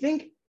 I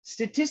think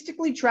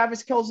statistically,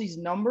 Travis Kelce's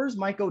numbers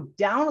might go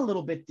down a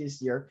little bit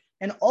this year.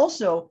 And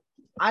also,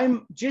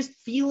 I'm just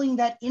feeling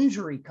that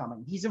injury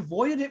coming. He's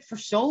avoided it for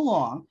so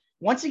long.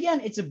 Once again,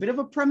 it's a bit of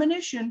a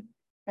premonition.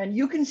 And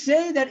you can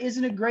say that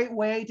isn't a great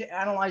way to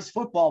analyze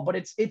football, but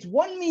it's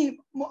won me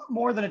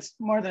more than it's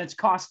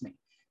cost me.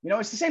 You know,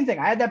 it's the same thing.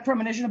 I had that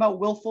premonition about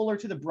Will Fuller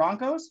to the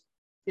Broncos.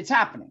 It's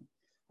happening.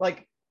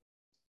 Like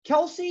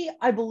Kelce,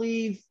 I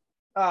believe,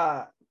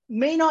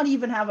 may not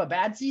even have a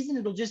bad season.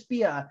 It'll just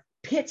be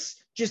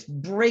Pitts just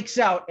breaks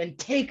out and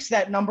takes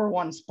that number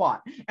 1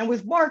 spot. And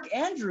with Mark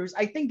Andrews,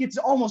 I think it's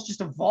almost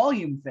just a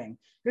volume thing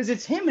because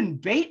it's him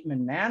and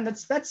Bateman, man.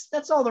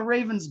 That's all the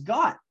Ravens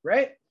got,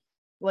 right?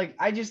 Like,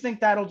 I just think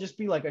that'll just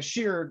be like a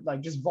sheer,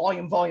 like just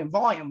volume,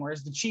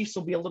 whereas the Chiefs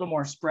will be a little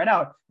more spread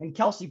out and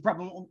Kelce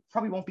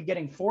probably won't be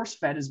getting force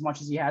fed as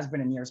much as he has been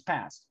in years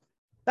past.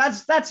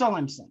 That's all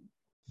I'm saying.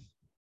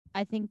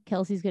 I think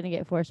Kelce's going to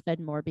get force fed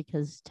more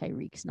because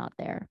Tyreek's not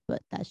there,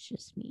 but that's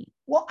just me.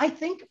 Well, I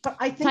think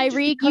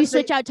Tyreek, you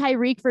switch out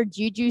Tyreek for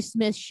Juju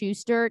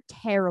Smith-Schuster.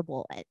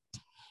 Terrible.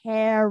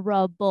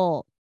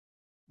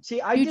 See,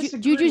 I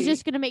disagree. Juju's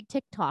just going to make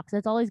TikToks.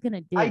 That's all he's going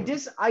to do.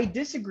 I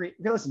disagree.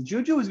 Listen,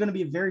 Juju is going to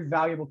be a very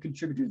valuable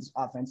contributor to this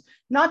offense,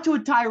 not to a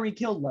Tyreek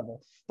Hill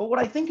level. But what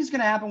I think is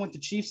going to happen with the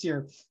Chiefs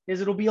here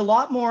is it'll be a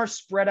lot more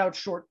spread out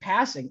short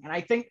passing. And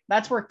I think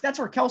that's where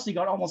Kelce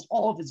got almost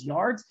all of his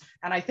yards.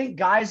 And I think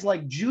guys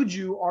like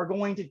Juju are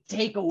going to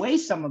take away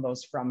some of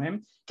those from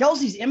him.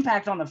 Kelce's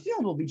impact on the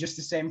field will be just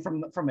the same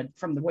from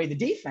the way the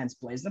defense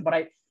plays them.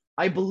 But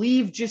I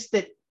believe just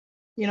that,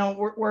 you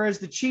know, whereas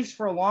the Chiefs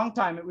for a long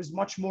time, it was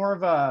much more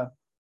of a,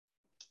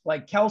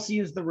 like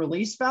Kelce is the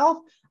release valve.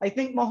 I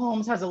think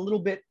Mahomes has a little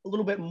bit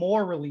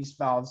more release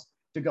valves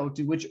to go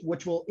to,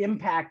 which will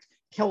impact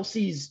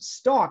Kelce's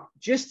stock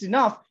just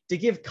enough to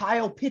give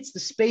Kyle Pitts the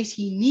space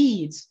he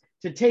needs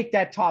to take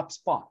that top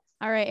spot.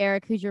 All right,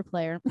 Eric, who's your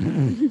player?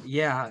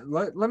 Yeah,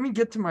 let me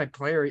get to my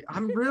player.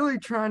 I'm really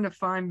trying to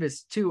find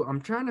this too.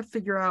 I'm trying to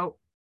figure out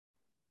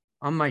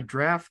on my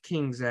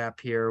DraftKings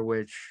app here,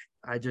 which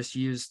I just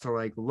used to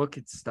like look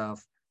at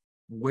stuff,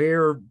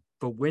 where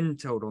the win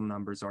total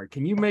numbers are.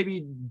 Can you maybe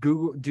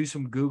do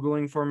some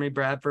Googling for me,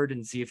 Bradford,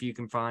 and see if you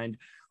can find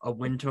a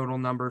win total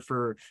number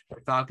for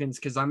Falcons?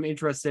 Because I'm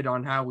interested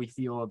on how we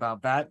feel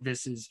about that.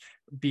 This is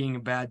being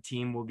a bad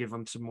team. We'll give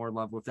them some more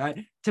love with that.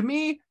 To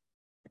me,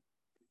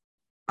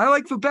 I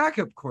like the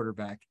backup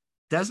quarterback.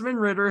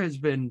 Desmond Ridder has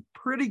been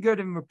pretty good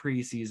in the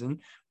preseason.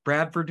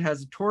 Bradford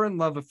has a torn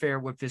love affair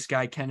with this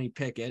guy, Kenny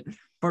Pickett.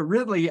 But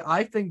really,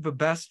 I think the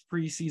best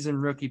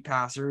preseason rookie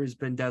passer has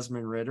been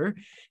Desmond Ridder.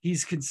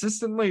 He's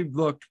consistently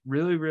looked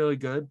really, really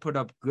good, put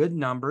up good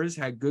numbers,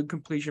 had good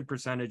completion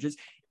percentages,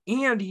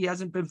 and he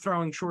hasn't been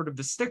throwing short of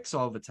the sticks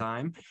all the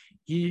time.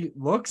 He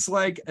looks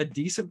like a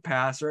decent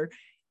passer.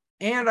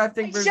 And I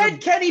think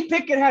Kenny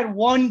Pickett had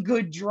one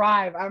good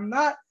drive. I'm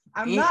not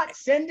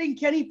sending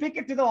Kenny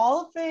Pickett to the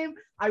Hall of Fame.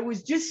 I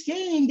was just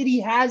saying that he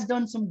has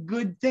done some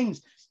good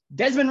things.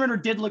 Desmond Ridder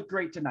did look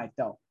great tonight,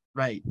 though.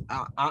 Right.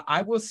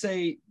 I will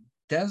say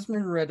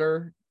Desmond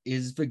Ridder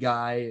is the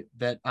guy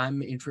that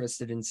I'm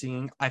interested in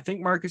seeing. I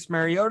think Marcus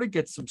Mariota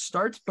gets some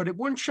starts, but it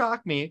wouldn't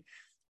shock me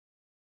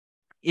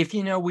if,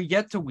 we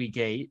get to week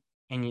 8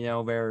 and,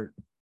 they're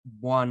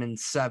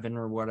 1-7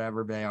 or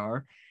whatever they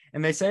are,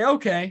 and they say,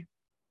 okay,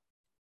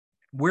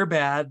 we're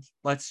bad.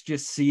 Let's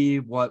just see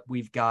what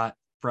we've got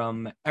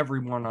from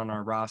everyone on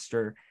our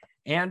roster.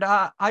 And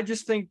I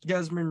just think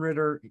Desmond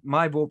Ridder,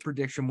 my bold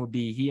prediction would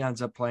be he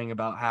ends up playing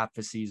about half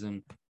the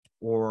season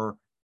or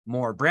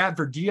more.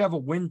 Bradford, do you have a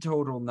win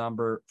total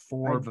number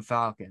for the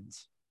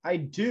Falcons? I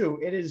do.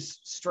 It is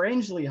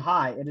strangely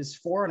high. It is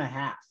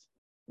 4.5,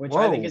 which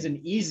I think is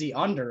an easy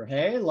under.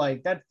 Hey,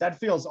 like that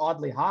feels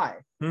oddly high.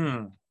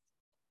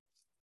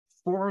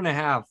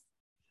 4.5.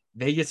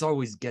 Vegas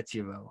always gets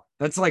you though.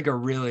 That's like a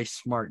really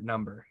smart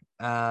number.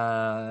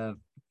 4.5.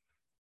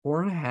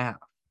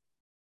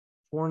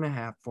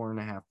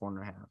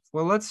 4.5.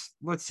 Well, let's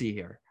see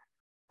here.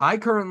 I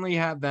currently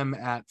have them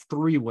at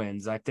 3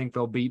 wins. I think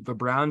they'll beat the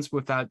Browns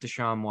without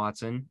Deshaun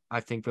Watson. I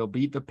think they'll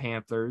beat the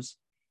Panthers.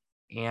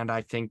 And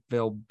I think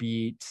they'll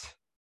beat,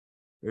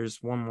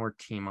 there's one more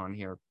team on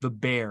here, the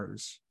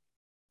Bears.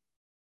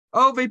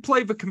 Oh, they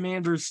play the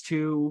Commanders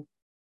too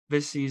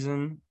this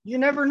season. You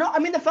never know. I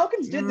mean, the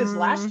Falcons did this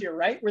last year,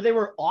 right? Where they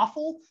were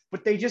awful,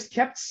 but they just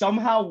kept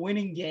somehow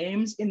winning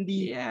games in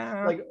the,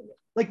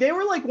 like they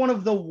were like one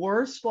of the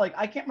worst, like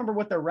I can't remember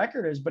what their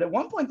record is, but at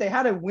one point they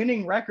had a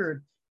winning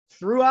record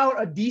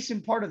throughout a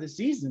decent part of the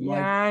season. Yeah,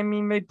 I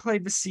mean, they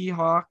played the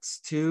Seahawks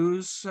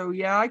too. So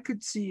yeah, I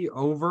could see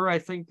over. I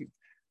think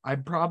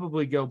I'd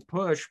probably go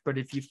push, but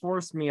if you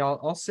force me,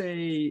 I'll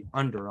say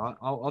under.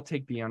 I'll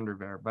take the under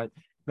there. But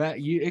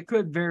they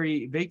could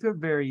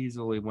very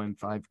easily win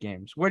 5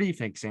 games. What do you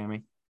think,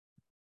 Sammy?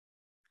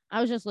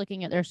 I was just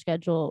looking at their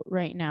schedule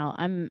right now.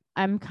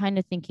 I'm kind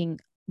of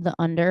thinking the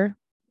under.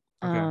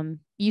 Okay.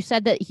 You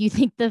said that you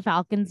think the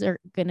Falcons are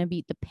gonna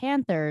beat the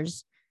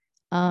Panthers.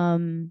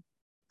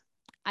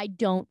 I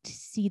don't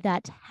see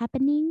that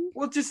happening.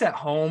 Well, just at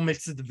home,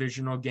 it's a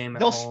divisional game.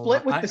 They'll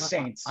split with the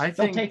Saints.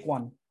 They'll take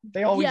one.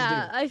 They always do.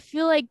 Yeah, I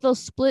feel like they'll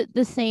split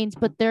the Saints,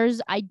 but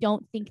I do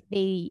not think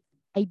they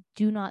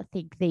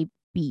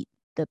beat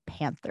the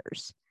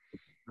Panthers.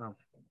 No.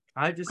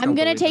 I'm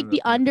gonna take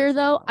the under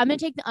though. I'm gonna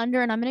take the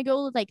under, and I'm gonna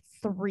go with like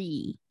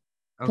 3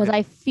 because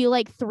I feel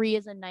like 3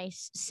 is a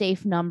nice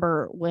safe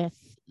number with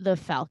the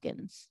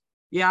Falcons.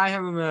 Yeah, I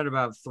have them at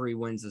about 3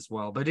 wins as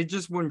well, but it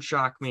just wouldn't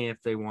shock me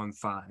if they won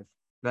 5.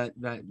 That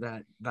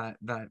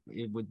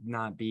it would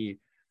not be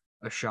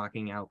a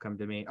shocking outcome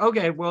to me.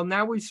 Okay, well,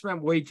 now we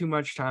spent way too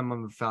much time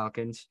on the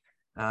Falcons.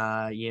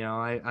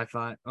 I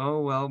thought, oh,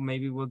 well,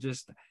 maybe we'll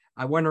just,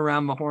 I went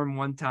around the horn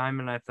one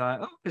time and I thought,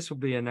 oh, this will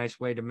be a nice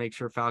way to make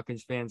sure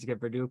Falcons fans get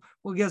Purdue.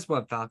 Well, guess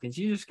what, Falcons?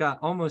 You just got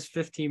almost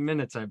 15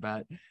 minutes, I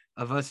bet,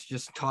 of us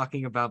just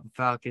talking about the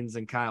Falcons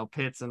and Kyle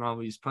Pitts and all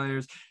these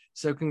players.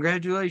 So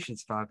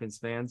congratulations, Falcons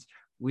fans.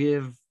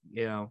 We've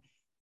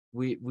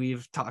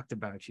talked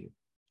about you.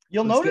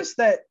 You'll notice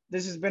that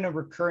this has been a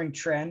recurring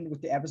trend with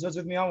the episodes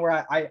with me on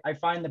where I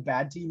find the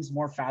bad teams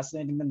more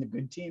fascinating than the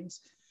good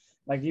teams.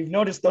 Like you've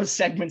noticed those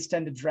segments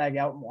tend to drag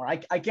out more. I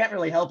can't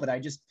really help it. I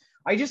just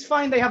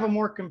find they have a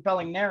more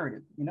compelling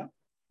narrative,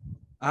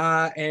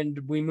 And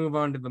we move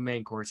on to the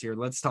main course here.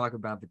 Let's talk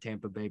about the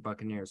Tampa Bay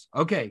Buccaneers.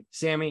 Okay,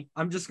 Sammy,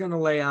 I'm just going to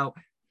lay out.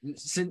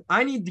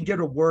 I need to get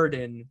a word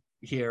in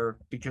here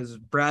because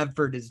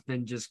Bradford he's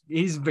been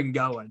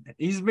going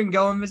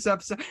this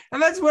episode, and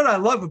that's what I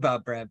love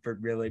about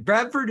Bradford. Really,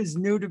 Bradford is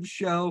new to the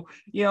show.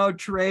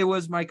 Trey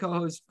was my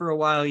co-host for a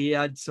while. He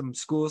had some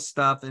school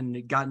stuff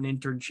and got an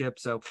internship,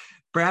 so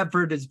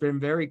Bradford has been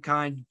very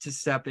kind to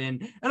step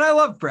in, and I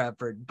love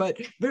Bradford,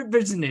 but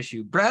there's an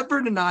issue.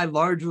 Bradford and I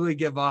largely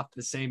give off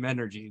the same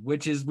energy,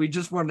 which is we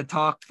just want to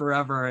talk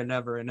forever and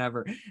ever and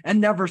ever and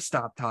never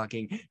stop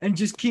talking and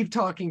just keep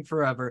talking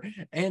forever,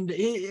 and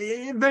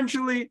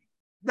eventually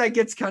that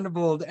gets kind of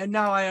old. And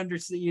now I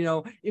understand,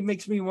 it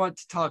makes me want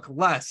to talk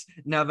less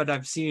now that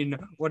I've seen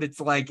what it's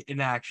like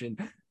in action.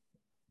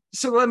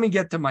 So let me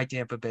get to my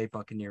Tampa Bay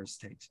Buccaneers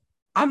takes.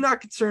 I'm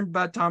not concerned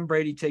about Tom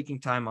Brady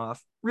taking time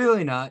off.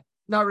 Really not.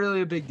 Not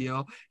really a big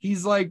deal.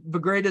 He's like the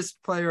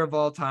greatest player of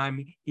all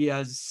time. He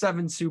has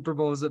 7 Super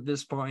Bowls at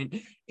this point.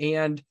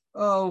 And,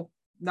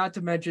 not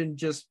to mention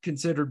just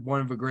considered one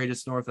of the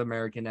greatest North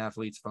American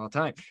athletes of all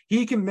time.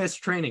 He can miss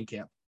training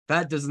camp.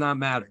 That does not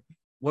matter.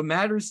 What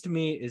matters to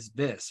me is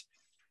this.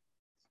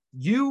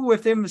 You,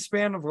 within the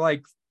span of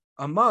like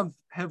a month,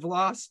 have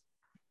lost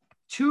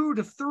 2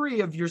 to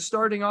 3 of your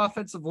starting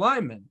offensive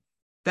linemen.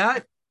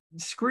 That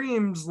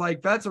screams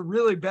like that's a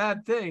really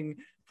bad thing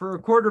for a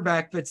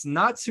quarterback that's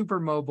not super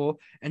mobile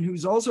and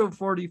who's also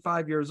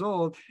 45 years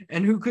old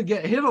and who could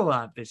get hit a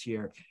lot this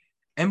year.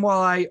 And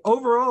while I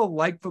overall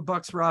like the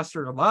Bucs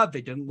roster a lot,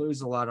 they didn't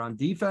lose a lot on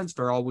defense.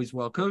 They're always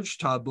well coached.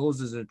 Todd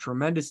Bowles is a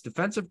tremendous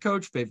defensive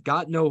coach. They've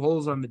got no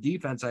holes on the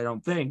defense, I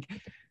don't think.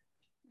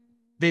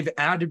 They've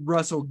added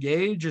Russell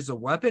Gage as a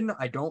weapon.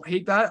 I don't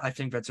hate that. I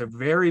think that's a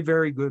very,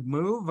 very good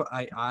move.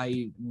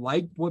 I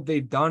like what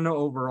they've done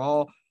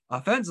overall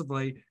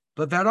offensively,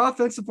 but that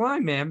offensive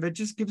line, man, that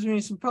just gives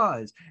me some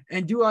pause.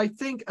 And do I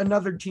think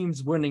another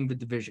team's winning the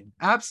division?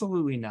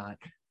 Absolutely not.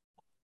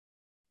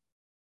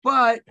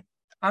 But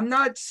I'm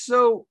not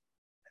so,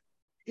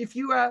 if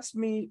you ask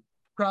me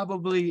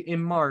probably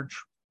in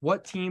March,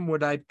 what team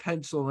would I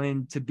pencil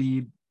in to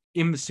be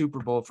in the Super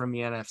Bowl from the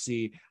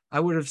NFC? I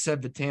would have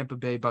said the Tampa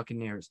Bay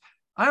Buccaneers.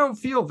 I don't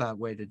feel that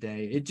way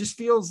today. It just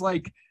feels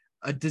like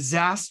a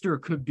disaster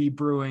could be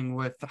brewing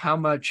with how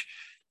much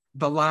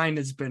the line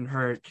has been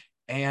hurt.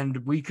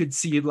 And we could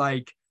see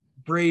like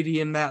Brady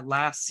in that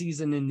last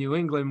season in New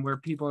England where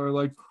people are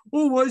like,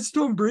 oh, why is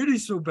Tom Brady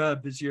so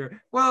bad this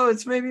year? Well,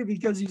 it's maybe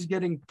because he's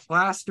getting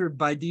plastered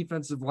by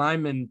defensive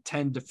linemen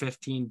 10 to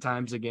 15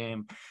 times a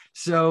game.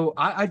 So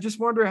I just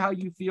wonder how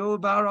you feel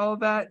about all of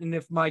that and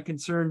if my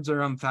concerns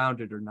are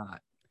unfounded or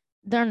not.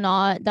 They're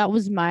not. That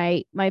was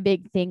my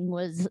big thing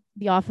was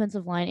the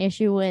offensive line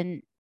issue.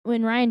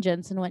 When Ryan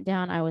Jensen went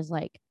down, I was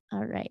like,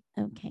 all right,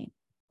 okay,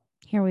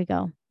 here we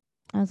go.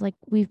 I was like,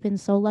 we've been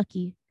so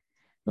lucky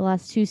the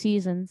last 2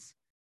 seasons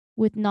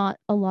with not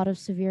a lot of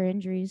severe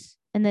injuries.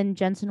 And then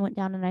Jensen went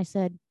down and I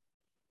said,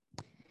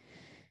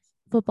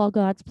 football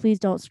gods, please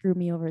don't screw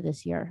me over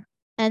this year.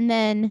 And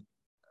then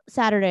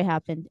Saturday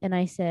happened and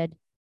I said,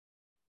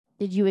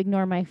 did you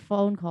ignore my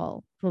phone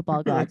call,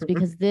 football gods?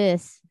 Because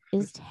this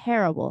is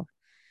terrible.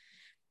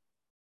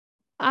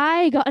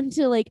 I got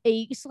into like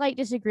a slight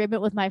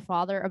disagreement with my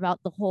father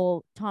about the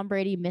whole Tom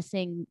Brady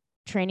missing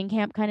training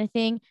camp kind of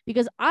thing,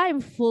 because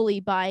I'm fully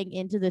buying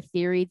into the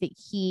theory that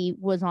he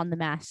was on The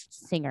Masked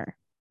Singer.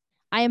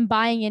 I am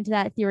buying into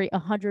that theory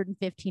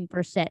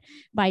 115%.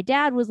 My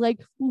dad was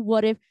like,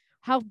 what if,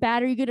 how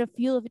bad are you going to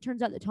feel if it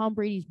turns out that Tom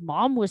Brady's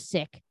mom was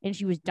sick and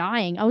she was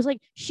dying? I was like,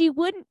 he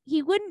wouldn't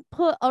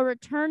put a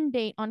return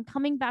date on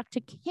coming back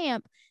to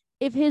camp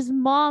if his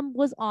mom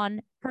was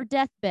on her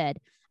deathbed.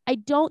 I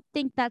don't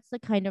think that's the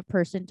kind of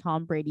person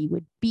Tom Brady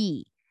would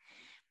be.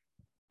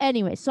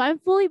 Anyway, so I'm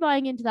fully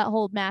buying into that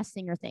whole Masked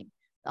Singer thing.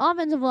 The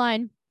offensive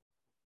line,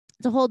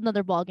 it's a whole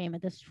nother ball game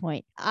at this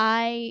point.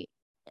 I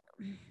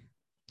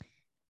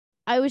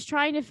was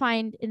trying to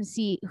find and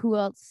see who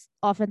else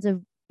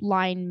offensive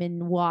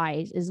lineman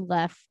wise is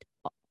left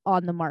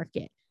on the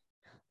market.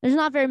 There's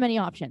not very many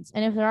options.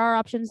 And if there are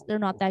options, they're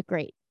not that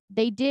great.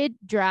 They did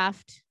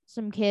draft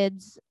some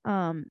kids.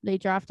 They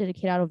drafted a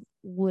kid out of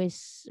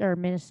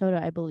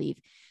Minnesota, I believe,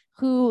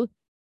 who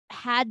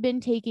had been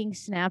taking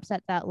snaps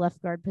at that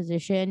left guard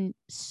position.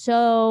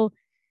 So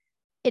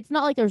it's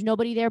not like there's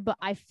nobody there, but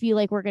I feel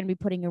like we're going to be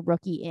putting a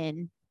rookie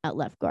in at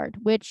left guard,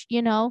 which,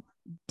 you know,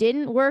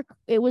 didn't work.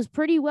 It was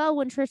pretty well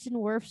when Tristan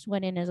Wirfs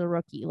went in as a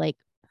rookie. Like,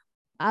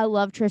 I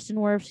love Tristan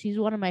Wirfs. He's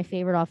one of my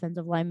favorite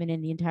offensive linemen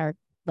in the entire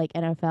like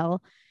NFL.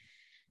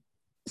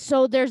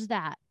 So there's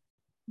that.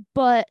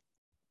 But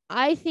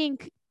I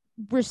think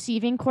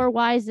receiving core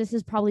wise, this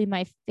is probably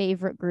my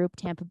favorite group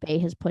Tampa Bay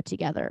has put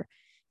together.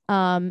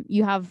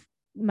 You have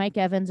Mike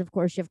Evans, of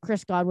course. You have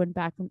Chris Godwin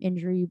back from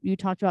injury. You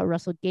talked about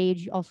Russell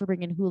Gage. You also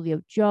bring in Julio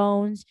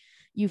Jones.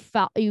 You've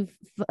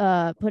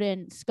put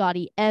in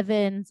Scotty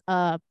Evans,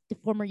 the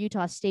former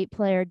Utah State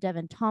player,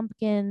 Devin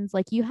Tompkins.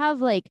 Like, you have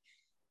like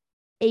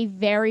a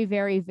very,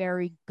 very,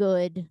 very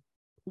good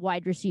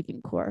wide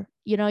receiving core.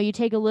 You know, you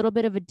take a little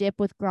bit of a dip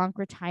with Gronk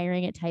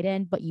retiring at tight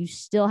end, but you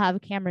still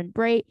have Cameron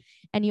Brate,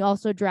 and you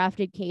also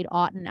drafted Cade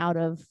Otton out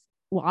of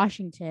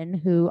Washington,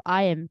 who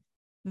I am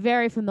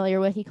very familiar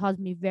with. He caused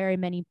me very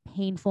many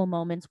painful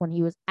moments when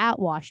he was at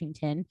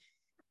Washington,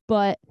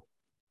 but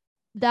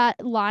that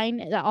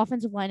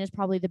offensive line is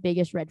probably the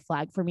biggest red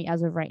flag for me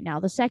as of right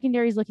now. The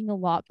secondary is looking a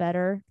lot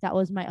better. That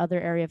was my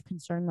other area of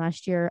concern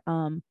last year.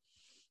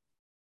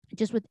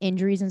 Just with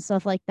injuries and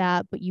stuff like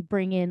that, but you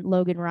bring in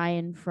Logan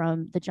Ryan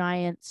from the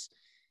Giants,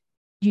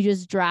 you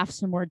just draft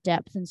some more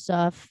depth and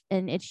stuff,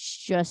 and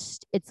it's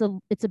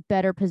a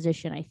better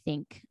position, I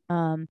think.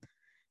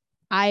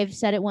 I've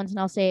said it once and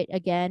I'll say it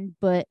again,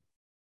 but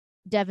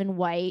Devin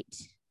White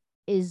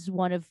is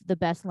one of the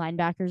best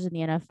linebackers in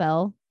the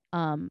NFL.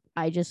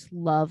 I just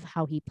love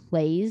how he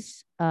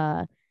plays.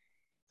 Him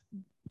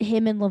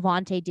and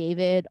Levante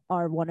David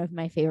are one of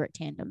my favorite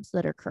tandems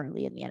that are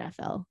currently in the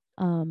NFL.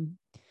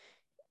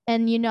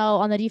 And, you know,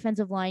 on the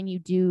defensive line, you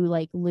do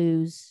like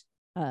lose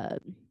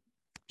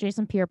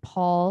Jason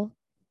Pierre-Paul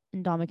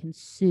and Ndamukong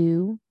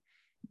Suh.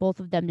 Both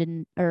of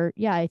them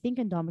I think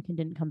Ndamukong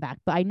didn't come back,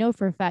 but I know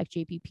for a fact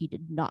JPP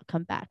did not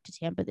come back to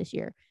Tampa this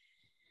year.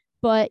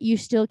 But you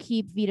still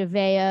keep Vita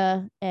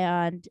Vea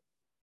and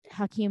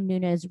Hakeem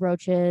Nunez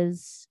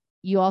Roches.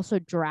 you also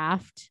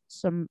draft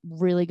some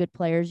really good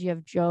players. You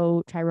have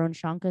Tyrone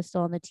Shanka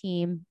still on the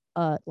team,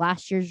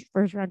 last year's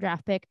first round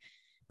draft pick.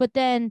 But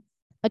then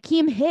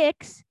Akeem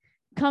Hicks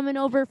coming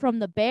over from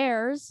the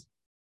Bears.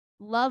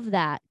 Love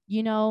that.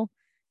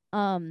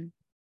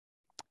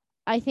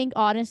 I think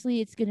honestly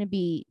it's going to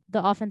be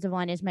the offensive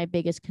line is my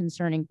biggest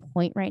concerning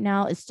point right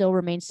now. It still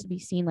remains to be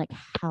seen like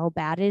how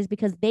bad it is,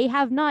 because they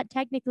have not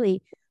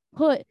technically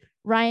put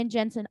Ryan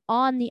Jensen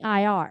on the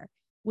IR,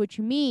 which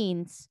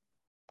means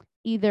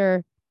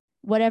either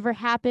whatever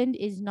happened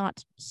is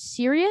not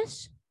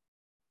serious,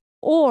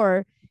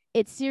 or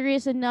it's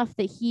serious enough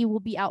that he will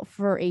be out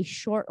for a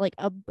short, like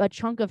a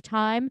chunk of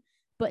time,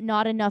 but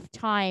not enough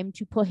time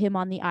to put him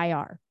on the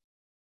IR.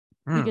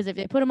 Because if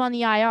they put him on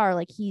the IR,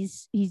 like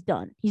he's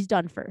done. He's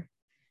done for.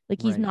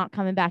 Like he's not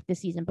coming back this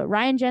season. But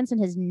Ryan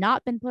Jensen has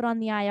not been put on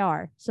the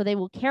IR, so they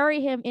will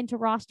carry him into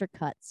roster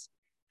cuts.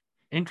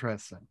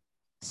 Interesting.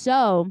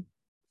 So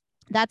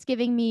that's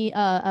giving me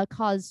a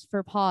cause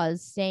for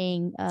pause,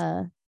 saying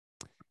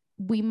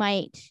he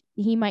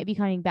might be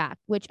coming back,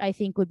 which I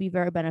think would be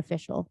very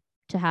beneficial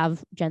to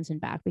have Jensen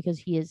back, because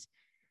he is,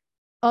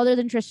 other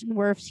than Tristan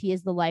Wirfs, he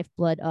is the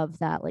lifeblood of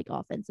that like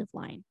offensive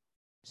line.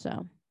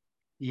 So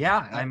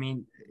yeah, I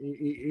mean,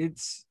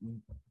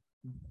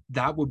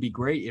 that would be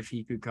great if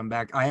he could come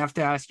back. I have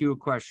to ask you a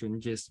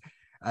question, just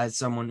as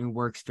someone who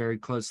works very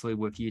closely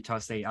with Utah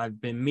State. I've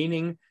been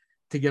meaning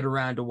to get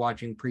around to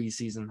watching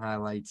preseason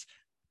highlights,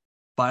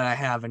 but I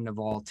haven't, of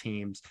all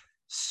teams.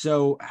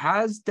 So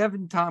has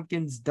Devin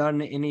Tompkins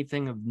done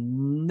anything of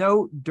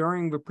note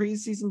during the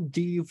preseason?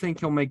 Do you think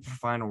he'll make the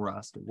final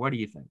roster? What do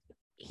you think?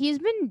 He's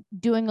been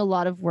doing a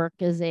lot of work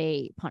as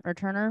a punt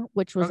returner,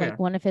 which was like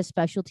one of his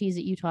specialties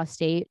at Utah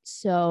State.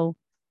 So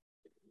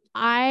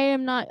I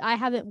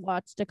haven't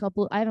watched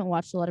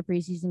a lot of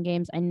preseason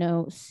games. I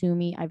know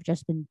Sumi, I've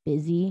just been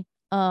busy.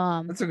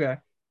 That's okay.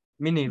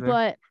 Me neither.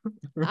 But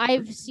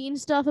I've seen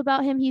stuff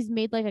about him. He's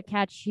made like a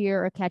catch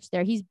here, a catch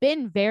there. He's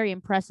been very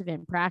impressive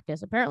in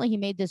practice. Apparently he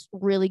made this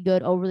really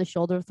good over the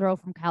shoulder throw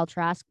from Kyle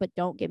Trask, but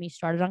don't get me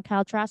started on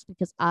Kyle Trask,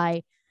 because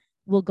I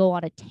will go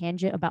on a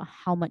tangent about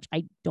how much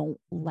I don't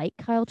like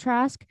Kyle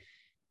Trask.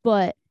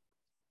 But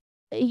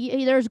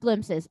there's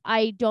glimpses.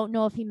 I don't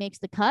know if he makes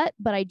the cut,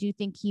 but I do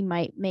think he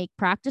might make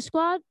practice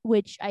squad,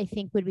 which I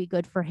think would be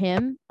good for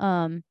him.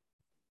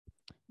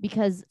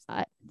 Because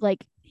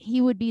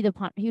he would be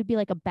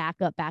like a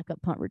backup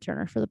punt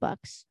returner for the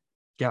Bucks.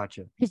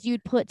 Gotcha. Because you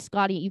put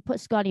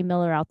Scotty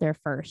Miller out there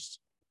first.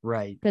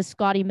 Right. Because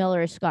Scotty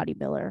Miller is Scotty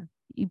Miller.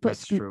 You put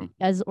That's true.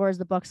 As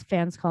the Bucks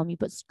fans call him, you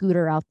put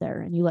Scooter out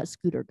there and you let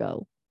Scooter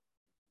go.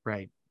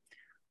 Right.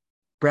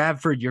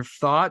 Bradford, your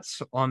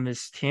thoughts on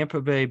this Tampa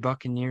Bay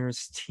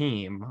Buccaneers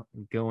team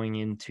going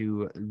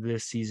into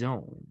this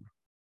season?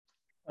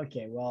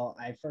 Okay, well,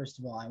 first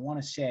of all, I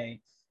want to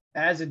say,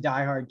 as a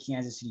diehard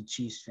Kansas City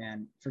Chiefs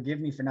fan, forgive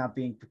me for not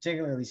being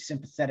particularly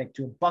sympathetic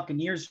to a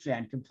Buccaneers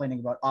fan complaining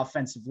about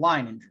offensive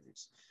line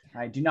injuries.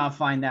 I do not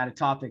find that a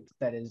topic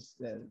that is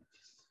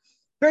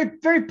very,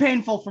 very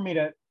painful for me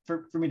to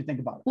think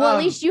about. Well,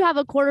 at least you have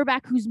a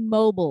quarterback who's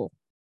mobile.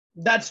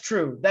 That's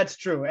true.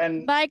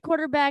 And by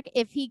quarterback,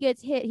 if he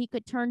gets hit, he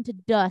could turn to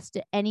dust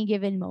at any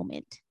given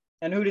moment.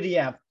 And who did he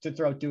have to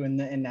throw to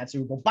in that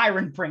Super Bowl?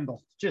 Byron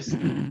Pringle. Just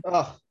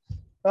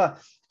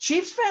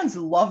Chiefs fans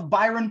love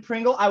Byron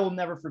Pringle. I will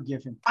never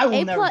forgive him. A+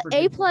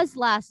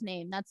 last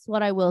name. That's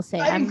what I will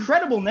say.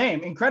 Incredible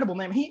name.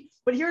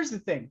 But here's the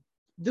thing: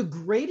 the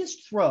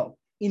greatest throw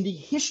in the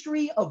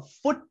history of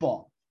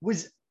football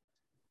was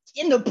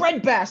in the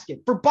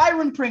breadbasket for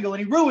Byron Pringle,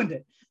 and he ruined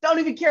it. Don't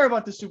even care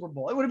about the Super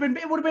Bowl. It would have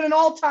been an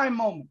all-time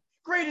moment.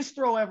 Greatest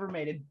throw ever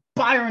made. And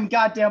Byron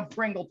goddamn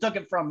Pringle took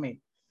it from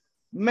me.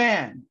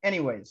 Man.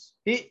 Anyways,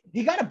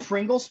 he got a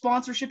Pringle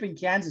sponsorship in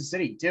Kansas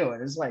City too. It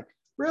was like,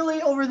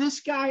 really, over this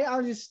guy?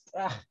 I'll just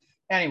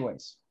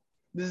anyways.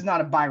 This is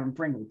not a Byron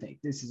Pringle take.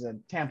 This is a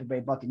Tampa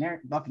Bay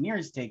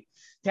Buccaneers take.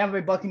 Tampa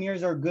Bay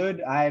Buccaneers are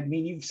good. I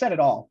mean, you've said it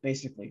all,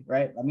 basically,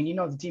 right? I mean, you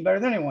know the team better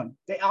than anyone.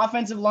 The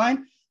offensive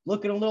line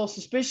looking a little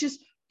suspicious.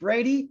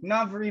 Brady,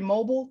 not very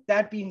mobile.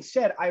 That being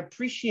said, I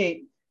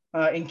appreciate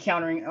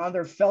encountering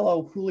another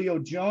fellow Julio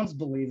Jones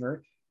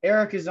believer.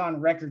 Eric is on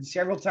record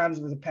several times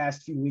over the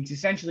past few weeks,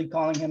 essentially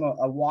calling him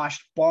a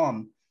washed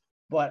bum.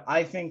 But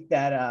I think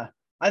that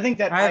I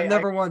have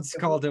never once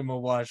called him a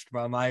washed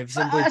bum. I have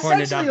simply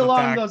pointed out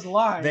the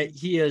fact that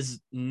he has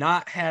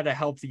not had a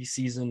healthy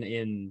season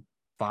in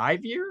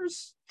 5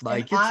 years.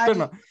 Like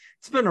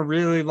it's been a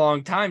really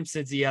long time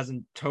since he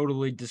hasn't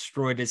totally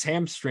destroyed his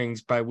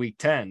hamstrings by week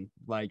 10.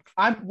 But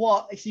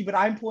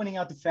I'm pointing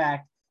out the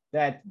fact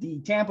that the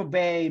Tampa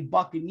Bay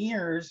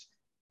Buccaneers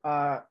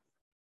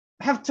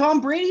have Tom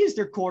Brady as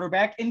their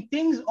quarterback, and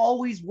things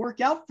always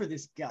work out for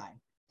this guy.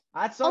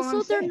 That's all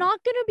also, they're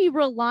not going to be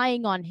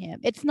relying on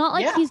him. It's not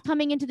like he's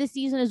coming into the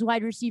season as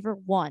wide receiver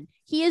 1.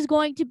 He is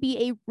going to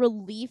be a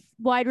relief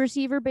wide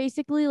receiver,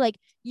 basically. Like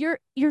your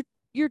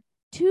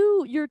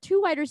two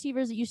wide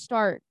receivers that you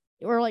start,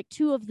 or like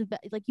two of the,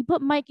 like you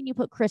put Mike and you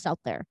put Chris out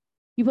there.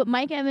 You put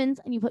Mike Evans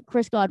and you put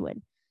Chris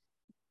Godwin.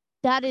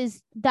 That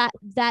is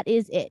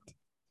it.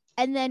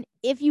 And then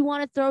if you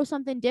want to throw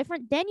something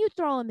different, then you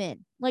throw him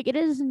in. Like, it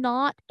is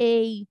not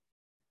a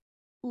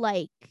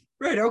like.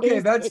 Right. Okay,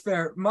 that's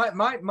fair.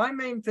 My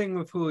main thing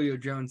with Julio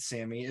Jones,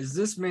 Sammy, is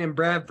this man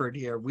Bradford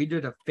here. We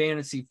did a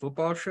fantasy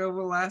football show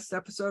the last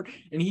episode,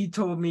 and he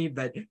told me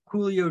that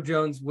Julio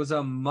Jones was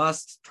a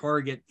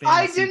must-target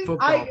fantasy football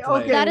player.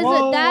 Okay, that is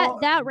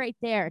that right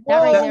there.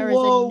 That right there is a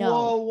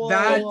no.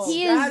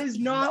 That is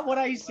not what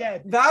I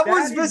said. That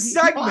was the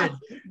segment.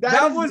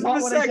 That was the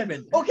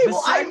segment. Okay,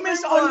 well, I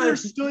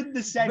misunderstood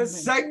the segment. The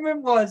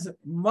segment was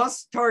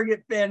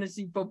must-target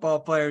fantasy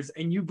football players,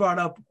 and you brought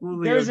up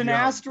Julio There's an Jones.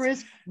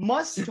 Asterisk.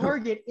 Must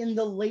target in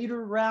the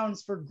later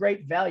rounds for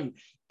great value.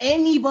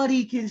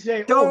 Anybody can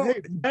say,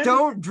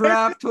 don't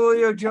draft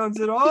Julio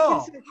Jones at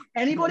all.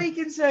 Anybody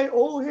can say,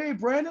 oh, hey,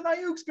 Brandon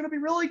Ayuk's going to be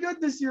really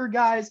good this year,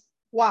 guys.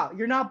 Wow,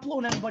 you're not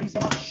blowing anybody's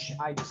up.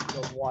 I just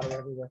spilled water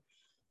everywhere.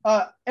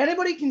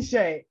 Anybody can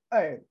say,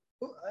 hey,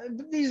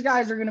 these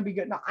guys are going to be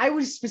good. Now, I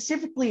was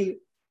specifically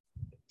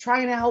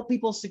trying to help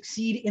people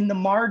succeed in the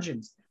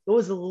margins.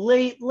 Those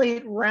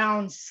late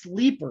round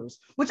sleepers,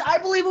 which I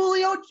believe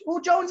Julio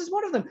Jones is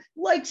one of them.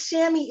 Like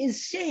Sammy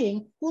is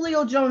saying,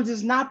 Julio Jones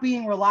is not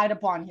being relied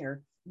upon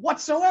here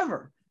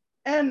whatsoever.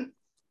 And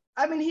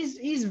I mean,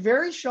 he's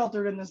very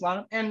sheltered in this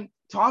lineup, and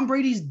Tom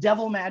Brady's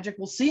devil magic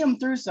will see him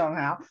through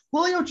somehow.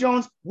 Julio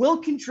Jones will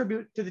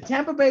contribute to the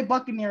Tampa Bay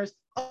Buccaneers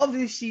of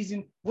this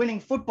season winning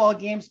football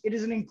games. It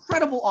is an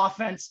incredible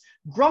offense.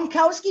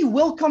 Gronkowski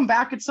will come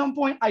back at some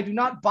point. I do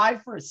not buy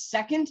for a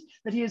second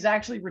that he is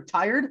actually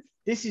retired.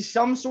 This is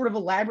some sort of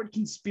elaborate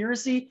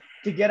conspiracy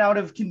to get out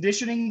of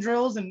conditioning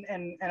drills and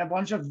a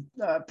bunch of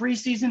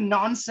preseason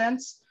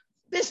nonsense.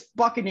 This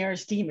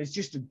Buccaneers team is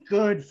just a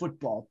good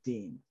football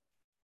team.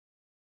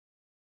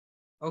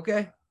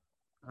 Okay.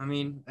 I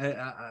mean,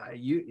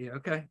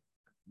 okay.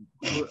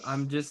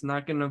 I'm just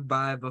not going to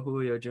buy the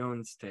Julio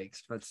Jones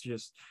takes. That's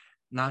just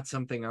not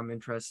something I'm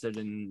interested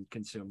in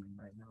consuming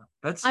right now.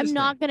 I'm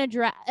not going to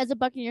draft, as a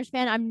Buccaneers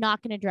fan, I'm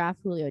not going to draft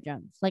Julio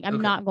Jones. Like, I'm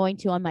not going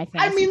to on my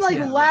fantasy. I mean, like,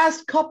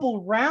 last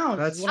couple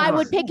rounds. I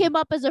would pick him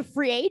up as a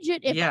free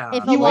agent if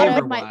a he lot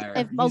of my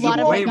guys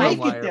make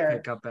it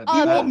there.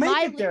 He won't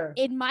make it there.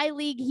 In my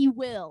league, he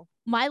will.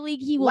 My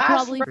league, he will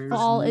probably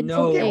fall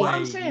into what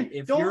I'm saying.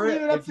 Don't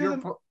leave it up to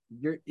them.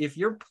 If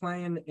you're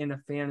playing in a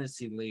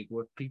fantasy league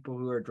with people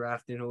who are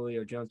drafting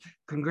Julio Jones,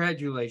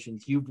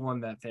 congratulations, you've won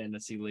that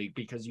fantasy league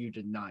because you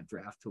did not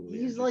draft Julio.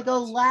 He's Jones. Like a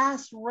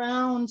last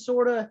round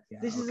sort of.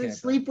 This is a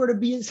sleeper to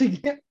be.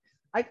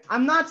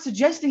 I'm not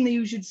suggesting that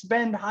you should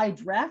spend high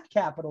draft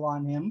capital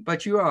on him,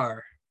 but you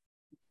are.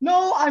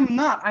 No, I'm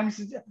not. I'm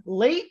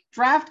late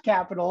draft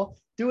capital.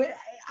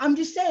 I'm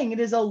just saying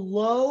it is a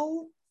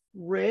low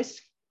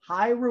risk,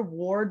 high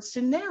reward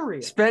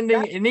scenario.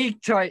 Spending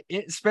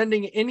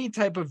any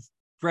type of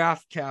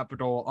draft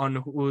capital on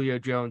Julio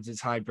Jones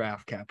is high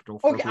draft capital.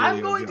 Okay,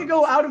 I'm going to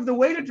go out of the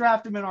way to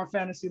draft him in our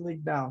fantasy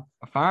league now.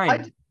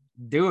 Fine,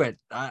 do it.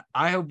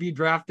 I hope you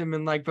draft him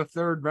in like the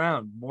third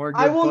round. More.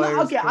 I will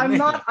not. Okay, I'm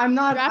not.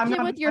 Draft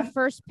him with your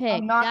first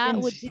pick. That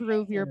would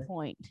prove your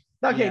point.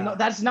 Okay, no,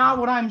 that's not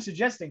what I'm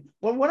suggesting.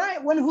 But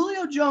when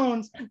Julio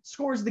Jones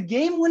scores the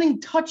game-winning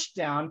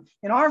touchdown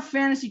in our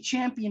fantasy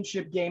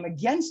championship game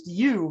against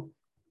you,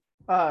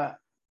 I'm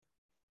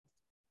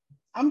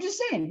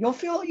just saying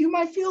you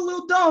might feel a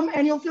little dumb,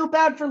 and you'll feel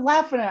bad for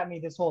laughing at me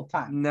this whole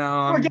time. No,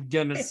 I'm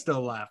gonna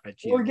still laugh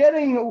at you. We're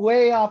getting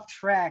way off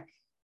track.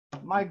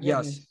 My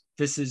goodness. Yes,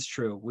 this is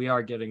true. We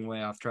are getting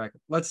way off track.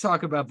 Let's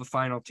talk about the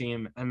final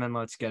team, and then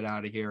let's get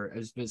out of here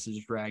as this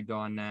is dragged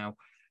on now.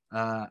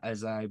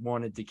 As I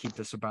wanted to keep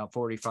this about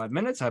 45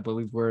 minutes. I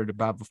believe we're at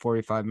about the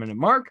 45-minute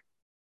mark.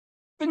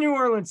 The New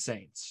Orleans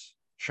Saints.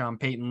 Sean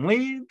Payton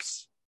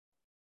leaves,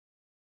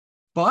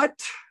 but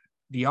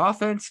the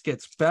offense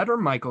gets better.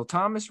 Michael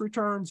Thomas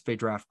returns. They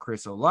draft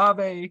Chris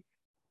Olave.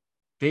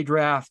 They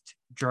draft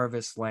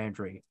Jarvis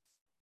Landry.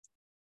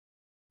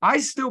 I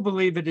still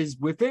believe it is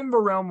within the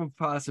realm of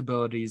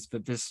possibilities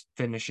that this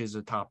finishes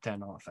a top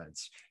 10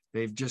 offense.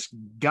 They've just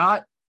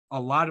got a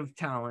lot of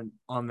talent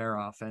on their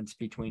offense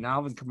between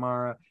Alvin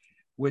Kamara,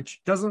 which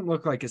doesn't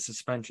look like a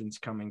suspension's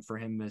coming for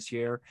him this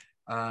year.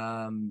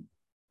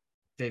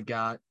 They've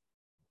got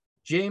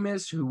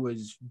Jameis, who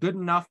was good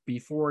enough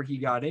before he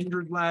got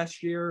injured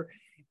last year,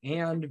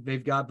 and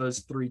they've got those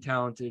three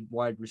talented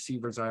wide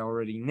receivers I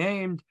already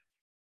named.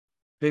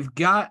 They've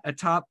got a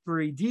top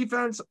three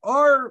defense.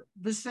 Are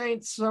the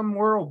Saints some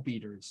world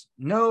beaters?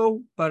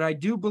 No, but I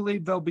do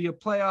believe they'll be a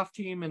playoff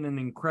team in an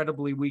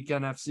incredibly weak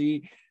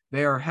NFC.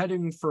 They are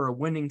heading for a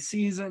winning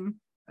season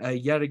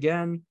yet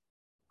again.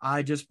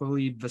 I just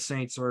believe the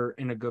Saints are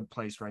in a good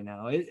place right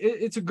now.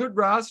 It's a good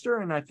roster,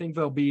 and I think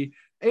they'll be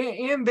 –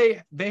 and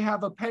they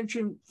have a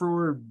penchant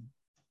for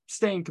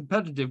staying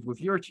competitive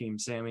with your team,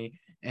 Sammy,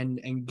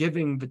 and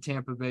giving the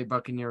Tampa Bay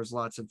Buccaneers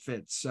lots of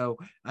fits. So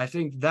I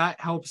think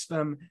that helps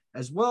them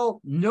as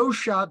well. No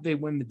shot they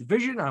win the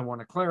division. I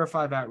want to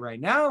clarify that right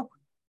now.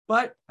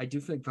 But I do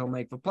think they'll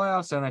make the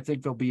playoffs, and I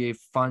think they'll be a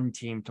fun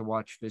team to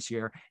watch this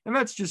year. And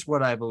that's just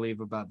what I believe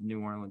about the New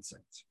Orleans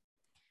Saints.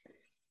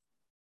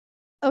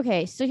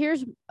 Okay, so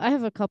I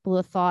have a couple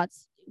of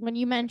thoughts. When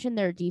you mentioned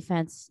their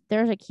defense,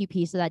 there's a key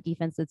piece of that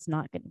defense that's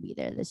not going to be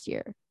there this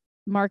year.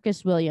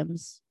 Marcus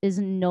Williams is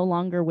no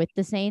longer with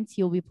the Saints.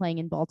 He'll be playing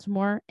in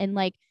Baltimore. And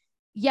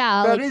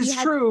yeah, that is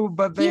true,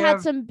 but they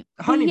have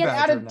Honey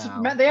Badger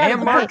now. They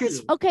and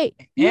Marcus. Okay.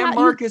 And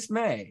Marcus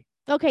May.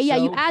 Okay, yeah,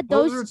 you add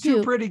those are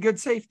two pretty good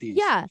safeties.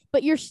 Yeah,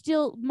 but you're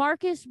still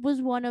Marcus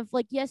was one of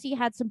yes, he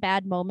had some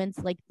bad moments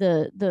like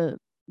the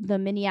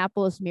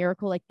Minneapolis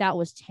Miracle, that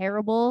was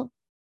terrible.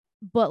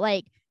 But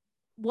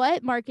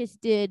what Marcus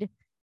did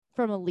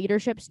from a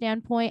leadership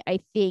standpoint,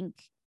 I think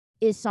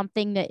is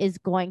something that is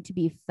going to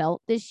be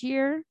felt this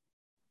year.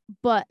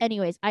 But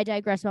anyways, I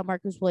digress about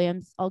Marcus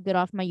Williams. I'll get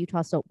off my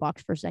Utah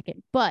soapbox for a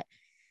second.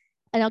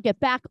 And I'll get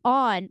back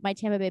on my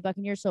Tampa Bay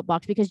Buccaneers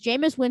soapbox because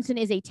Jameis Winston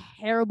is a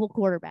terrible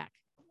quarterback.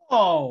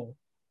 Oh,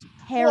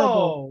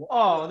 terrible.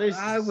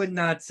 I would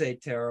not say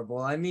terrible.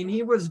 I mean,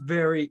 he was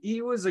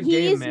a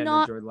game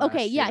manager last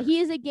year. Yeah, he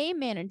is a game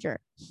manager.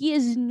 He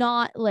is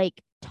not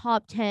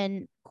top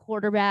 10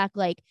 quarterback.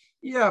 But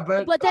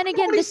then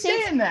again, the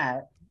Saints saying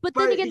that. But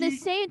then again,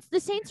 the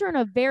Saints are in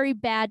a very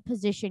bad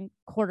position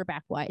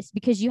quarterback wise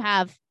because you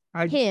have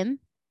him.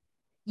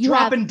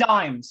 Dropping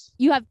dimes.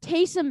 You have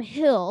Taysom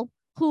Hill,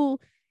 who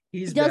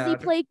Does he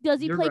play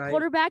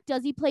quarterback?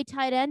 Does he play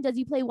tight end? Does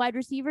he play wide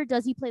receiver?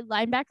 Does he play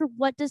linebacker?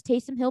 What does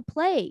Taysom Hill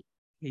play?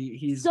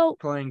 He's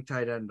playing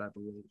tight end, I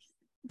believe.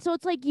 So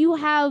it's you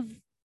have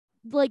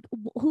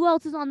who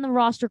else is on the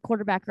roster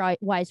quarterback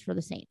wise for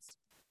the Saints?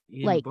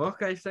 Ian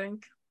Book, I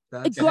think.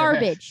 That's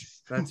garbage.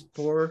 That's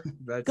poor.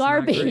 That's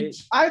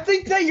garbage. I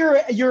think that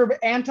your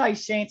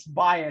anti-Saints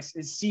bias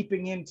is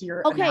seeping into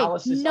your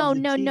analysis.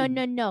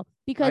 No.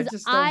 Because I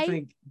just don't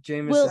think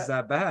Jameis is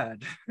that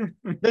bad.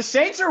 The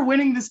Saints are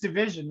winning this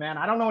division, man.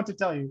 I don't know what to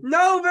tell you.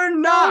 No, they're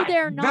not. No,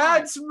 they're not.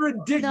 That's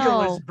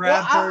ridiculous,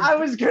 Bradford. Well, I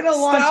was gonna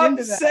launch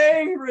into that. Stop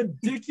saying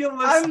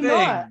ridiculous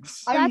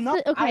things. I'm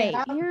not. Okay,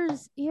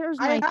 here's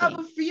my thing. I have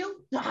a feel.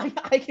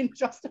 I can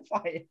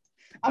justify it.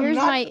 Here's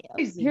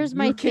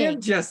my you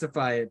can't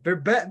justify it.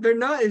 They're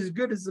not as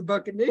good as the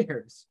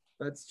Buccaneers.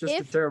 That's just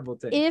a terrible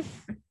thing.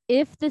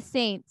 If the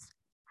Saints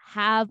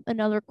have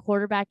another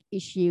quarterback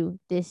issue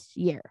this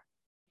year,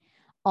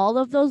 all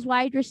of those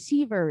wide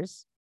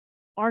receivers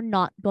are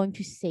not going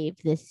to save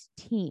this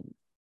team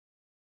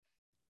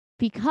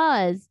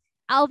because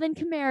Alvin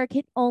Kamara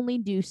can only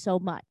do so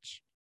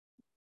much.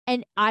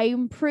 And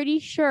I'm pretty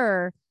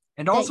sure.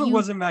 And also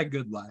wasn't that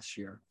good last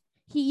year.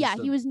 He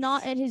was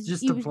not at his.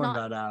 Just he to was point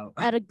not that out.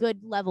 at a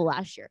good level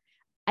last year.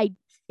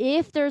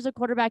 If there's a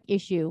quarterback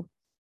issue,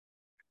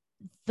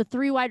 the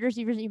three wide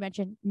receivers that you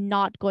mentioned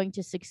not going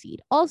to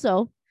succeed.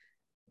 Also,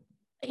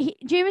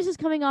 Jameis is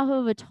coming off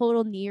of a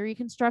total knee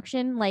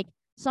reconstruction.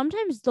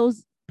 Sometimes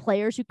those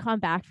players who come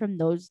back from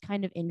those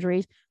kind of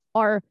injuries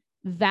are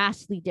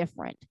vastly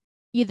different,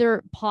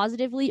 either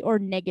positively or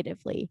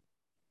negatively.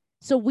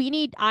 So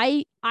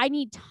I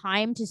need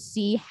time to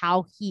see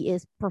how he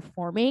is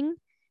performing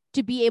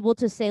to be able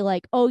to say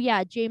oh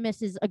yeah,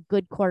 Jameis is a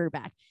good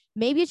quarterback.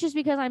 Maybe it's just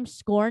because I'm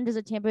scorned as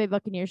a Tampa Bay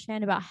Buccaneers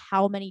fan about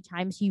how many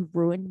times he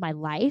ruined my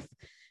life,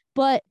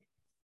 but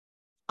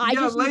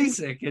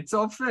LASIK, it's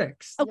all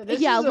fixed.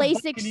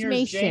 LASIK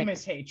nation.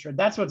 Jameis hatred.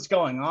 That's what's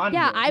going on.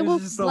 Yeah, here. I will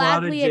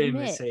gladly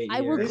admit.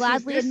 I will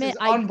gladly admit.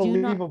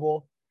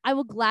 Unbelievable. I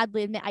will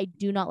gladly admit I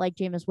do not like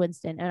Jameis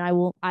Winston, and I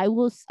will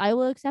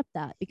accept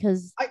that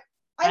because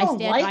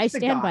I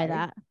stand by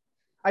that.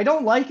 I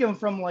don't like him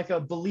from a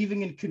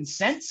believing in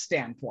consent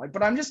standpoint,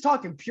 but I'm just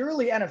talking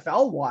purely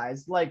NFL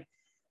wise.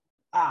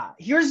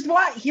 Here's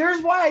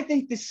why I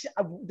think the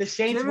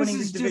Saints winning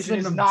this division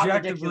is not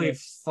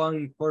ridiculous.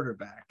 Fun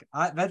quarterback.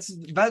 That's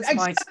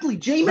exactly.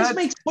 Jameis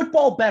makes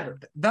football better.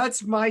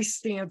 That's my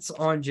stance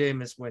on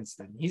Jameis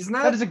Winston. He's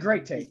not. That is a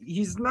great take.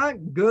 He's not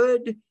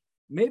good.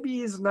 Maybe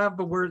he's not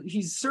the worst.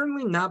 He's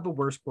certainly not the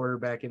worst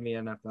quarterback in the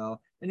NFL,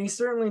 and he's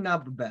certainly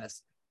not the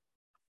best.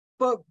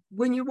 But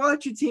when you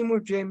watch a team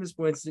with Jameis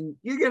Winston,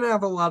 you're going to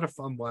have a lot of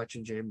fun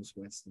watching Jameis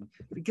Winston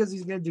because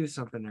he's going to do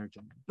something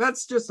entertaining.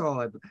 That's just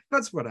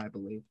that's what I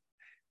believe.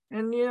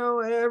 And,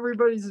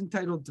 everybody's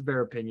entitled to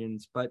their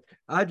opinions, but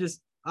I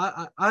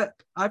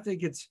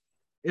think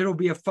it'll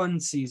be a fun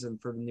season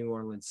for the New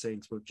Orleans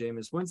Saints with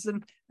Jameis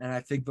Winston, and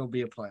I think they'll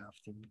be a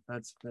playoff team.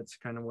 That's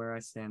kind of where I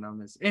stand on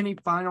this. Any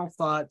final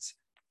thoughts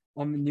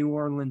on the New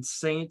Orleans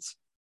Saints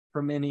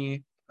from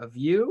any of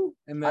you?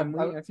 And then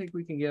I think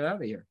we can get out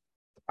of here.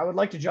 I would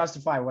like to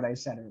justify what I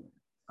said earlier.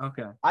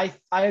 Okay. I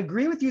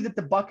agree with you that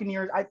the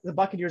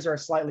Buccaneers are a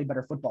slightly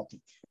better football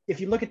team.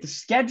 If you look at the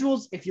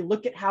schedules, if you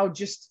look at how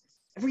just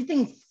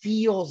everything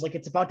feels like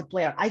it's about to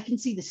play out, I can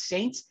see the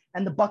Saints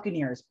and the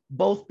Buccaneers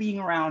both being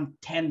around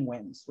 10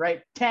 wins,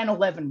 right? 10,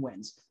 11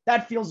 wins.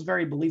 That feels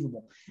very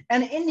believable.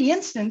 And in the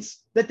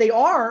instance that they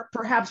are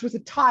perhaps with a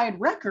tied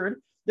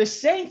record, the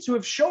Saints, who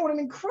have shown an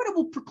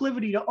incredible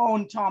proclivity to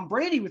own Tom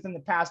Brady within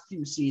the past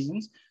few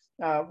seasons,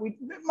 we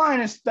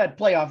minus that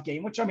playoff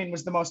game, which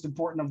was the most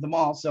important of them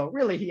all. So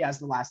really, he has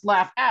the last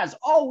laugh as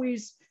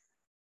always.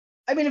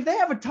 I mean, if they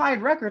have a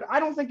tied record, I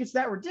don't think it's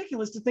that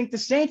ridiculous to think the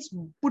Saints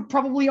would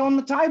probably own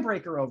the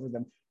tiebreaker over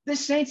them.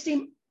 This Saints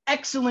team,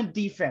 excellent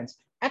defense,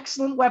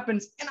 excellent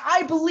weapons, and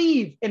I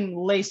believe in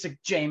LASIK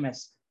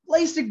Jameis.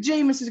 LASIK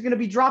Jameis is going to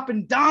be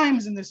dropping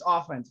dimes in this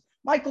offense.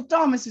 Michael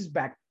Thomas is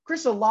back.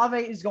 Chris Olave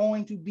is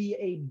going to be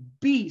a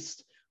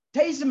beast.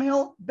 Taysom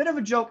Hill, bit of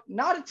a joke,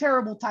 not a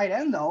terrible tight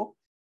end, though.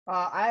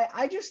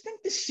 I just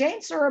think the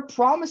Saints are a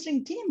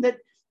promising team that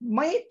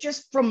might,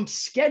 just from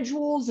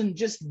schedules and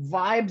just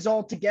vibes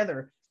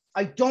altogether,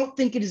 I don't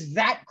think it is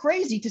that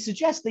crazy to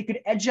suggest they could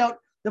edge out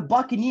the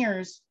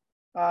Buccaneers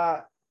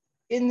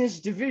in this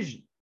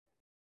division.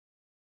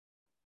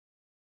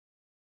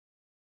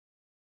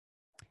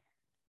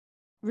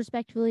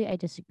 Respectfully, I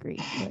disagree.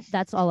 But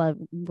that's all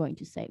I'm going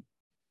to say.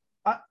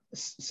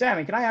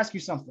 Sammy, can I ask you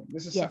something?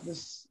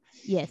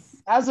 Yes.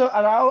 I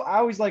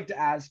always like to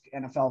ask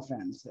NFL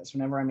fans this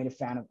whenever I meet a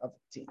fan of a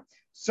team.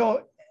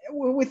 So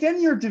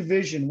within your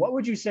division, what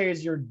would you say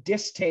is your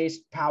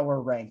distaste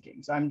power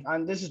rankings?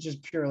 This is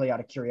just purely out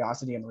of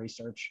curiosity and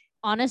research.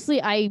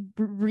 Honestly, I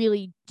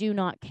really do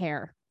not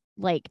care.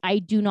 Like, I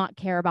do not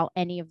care about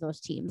any of those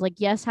teams. Like,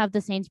 yes, have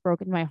the Saints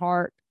broken my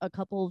heart a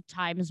couple of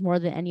times more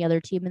than any other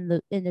team in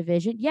the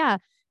division? Yeah.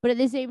 But at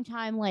the same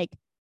time, like,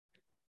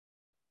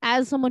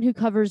 as someone who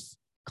covers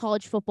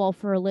college football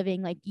for a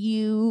living, like,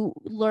 you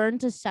learn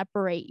to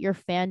separate your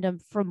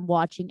fandom from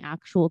watching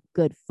actual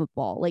good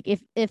football. Like,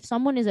 if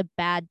someone is a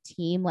bad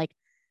team, like,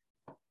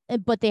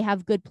 but they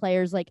have good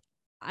players, like,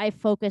 I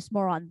focus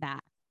more on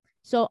that.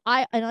 So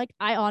I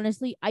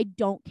honestly, I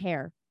don't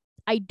care.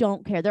 I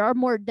don't care. There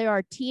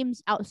are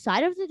teams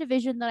outside of the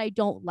division that I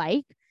don't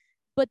like,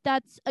 but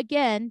that's,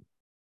 again,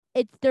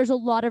 there's a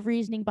lot of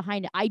reasoning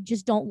behind it. I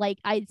just don't like,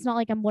 it's not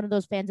like I'm one of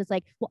those fans that's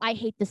like, well, I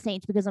hate the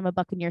Saints because I'm a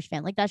Buccaneers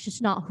fan. Like, that's just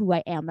not who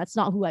I am. That's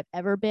not who I've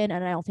ever been.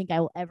 And I don't think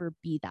I will ever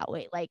be that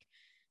way. Like,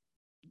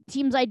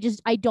 teams I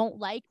don't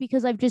like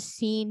because I've just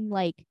seen,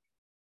 like,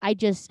 I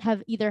just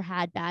have either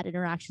had bad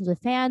interactions with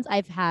fans.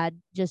 I've had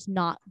just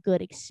not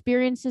good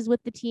experiences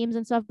with the teams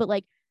and stuff. But,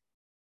 like,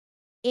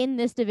 in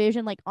this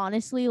division, like,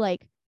 honestly,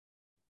 like,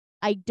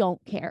 I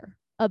don't care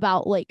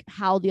about, like,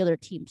 how the other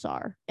teams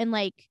are. And,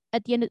 like,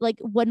 at the end, like,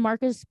 when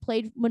Marcus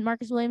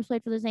Williams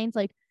played for the Saints,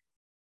 like,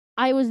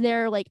 I was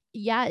there, like,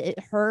 yeah, it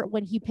hurt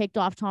when he picked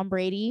off Tom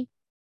Brady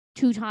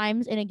 2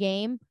 times in a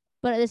game.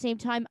 But at the same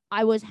time,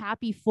 I was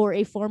happy for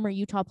a former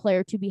Utah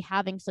player to be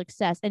having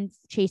success and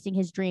chasing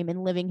his dream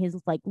and living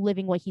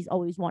what he's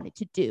always wanted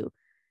to do.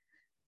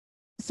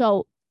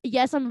 So,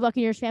 yes, I'm a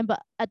Buccaneers fan,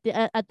 but at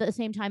the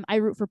same time, I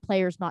root for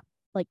players, not,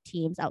 like,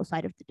 teams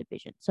outside of the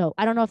division. So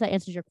I don't know if that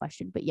answers your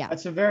question, but yeah,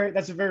 that's a very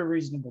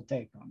reasonable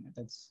take on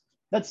it.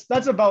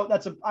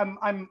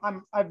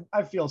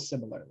 I feel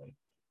similarly.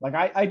 Like,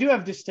 I do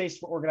have distaste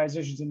for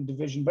organizations in the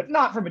division, but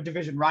not from a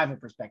division rival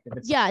perspective.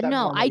 It's like,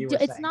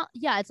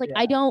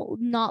 I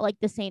don't not like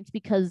the Saints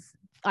because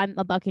I'm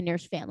a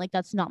Buccaneers fan. Like,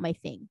 that's not my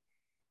thing.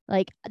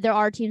 Like, there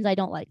are teams I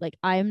don't like. Like,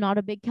 I am not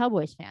a big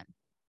Cowboys fan.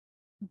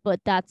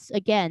 But that's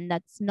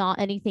not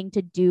anything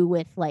to do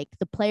with, like,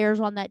 the players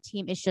on that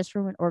team. It's just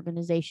from an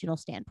organizational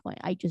standpoint.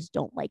 I just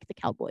don't like the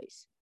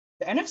Cowboys.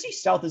 The NFC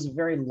South is a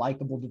very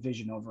likable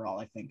division overall,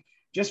 I think.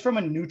 Just from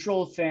a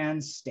neutral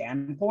fan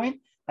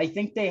standpoint, I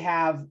think they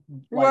have,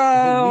 like,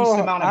 the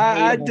least amount of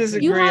I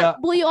disagree.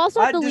 You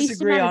also have the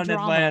least amount on of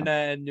drama. Atlanta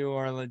and New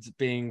Orleans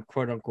being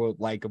quote unquote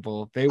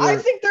likable. I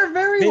think they're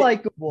very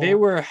likable. They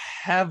were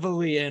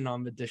heavily in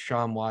on the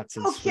Deshaun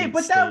Watson. Okay,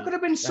 but that could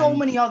have been so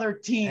many other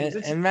teams.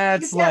 And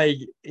that's, like,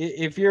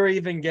 if you're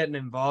even getting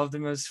involved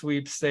in those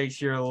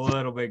sweepstakes, you're a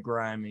little bit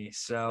grimy.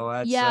 So when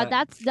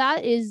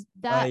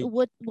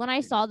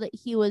I saw that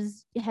he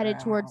was headed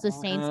towards the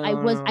Saints, I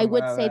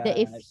would say that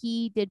if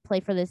he did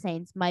play for the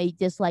Saints, my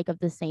dislike of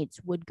the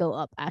Saints would go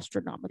up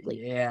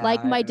astronomically. Yeah,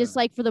 like, my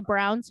dislike for the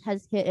Browns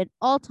has hit an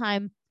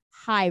all-time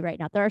high right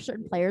now. There are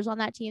certain players on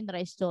that team that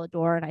I still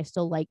adore and I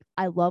still like.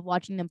 I love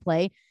watching them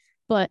play,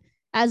 but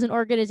as an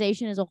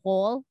organization as a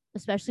whole,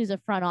 especially as a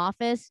front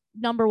office,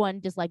 number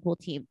one dislikable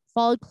team,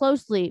 followed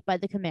closely by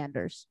the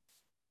Commanders.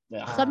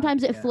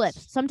 Sometimes it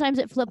flips. Sometimes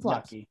it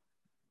flip-flops.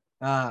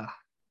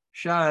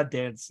 Shout out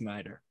Dan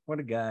Snyder. What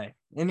a guy.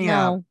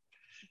 Anyhow.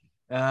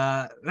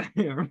 No.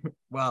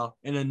 Well,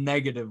 in a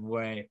negative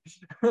way.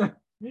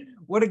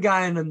 What a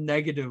guy in a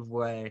negative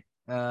way.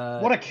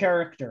 What a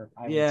character.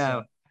 What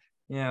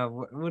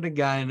a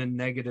guy in a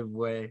negative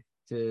way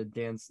to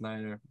Dan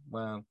Snyder.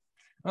 Wow.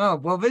 Oh,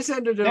 well, this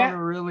ended on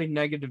a really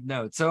negative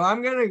note. So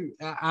I'm going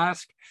to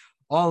ask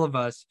all of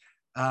us,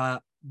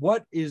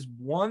 what is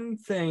one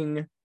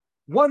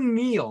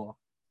meal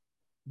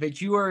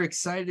that you are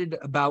excited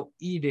about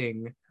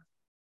eating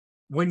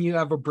when you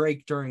have a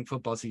break during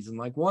football season?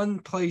 Like, one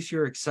place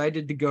you're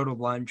excited to go to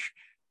lunch.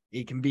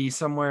 It can be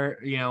somewhere,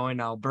 in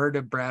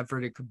Alberta,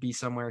 Bradford. It could be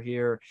somewhere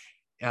here.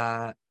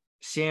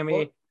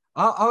 Sammy,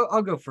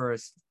 I'll go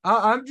first.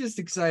 I'm just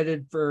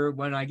excited for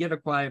when I get a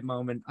quiet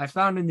moment. I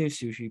found a new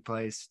sushi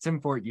place. It's in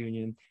Fort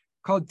Union,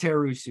 called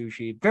Teru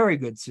Sushi. Very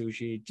good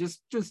sushi.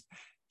 Just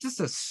just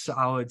a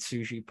solid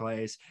sushi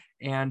place.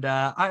 And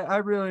I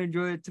really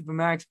enjoy it to the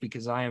max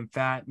because I am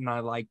fat and I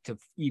like to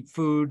eat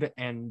food,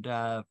 and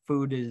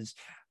food is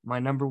my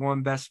number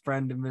one best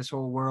friend in this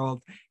whole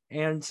world.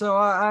 And so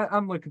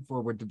I'm looking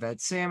forward to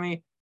that.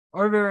 Sammy,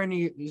 are there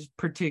any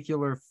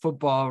particular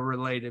football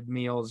related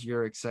meals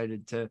you're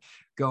excited to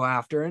go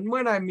after? And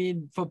when I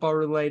mean football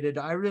related,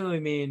 I really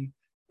mean,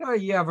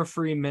 you have a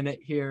free minute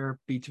here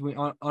between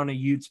on a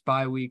Utes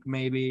bye week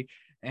maybe,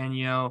 and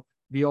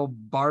the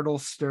old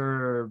Bartlester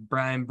or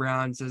Brian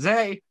Brown says,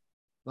 "Hey,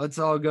 let's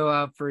all go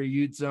out for a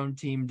Ute Zone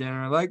team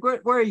dinner." Like, where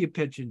are you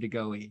pitching to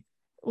go eat?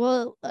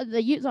 Well,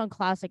 the Ute Zone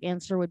classic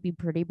answer would be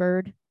Pretty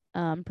Bird.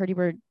 Pretty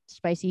Bird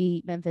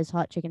spicy Memphis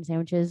hot chicken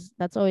sandwiches.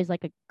 That's always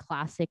like a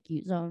classic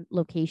Ute Zone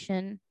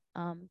location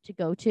to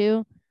go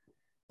to.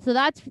 So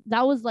that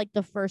was like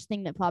the first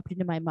thing that popped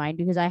into my mind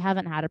because I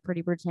haven't had a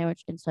Pretty Bird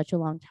sandwich in such a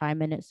long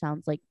time, and it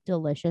sounds like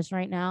delicious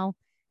right now.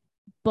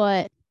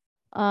 But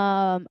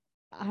I'm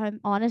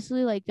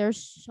honestly like,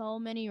 there's so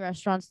many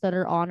restaurants that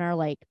are on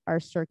our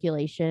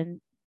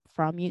circulation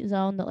from Ute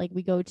Zone that like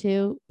we go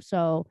to.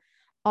 So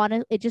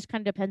it just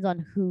kind of depends on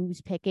who's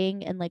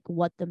picking and like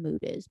what the mood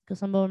is, because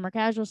some of them are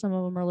casual, some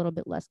of them are a little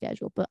bit less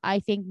casual. But I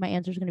think my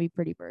answer is going to be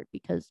Pretty Bird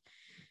because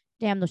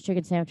damn, those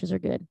chicken sandwiches are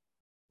good.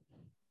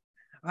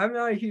 I'm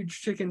not a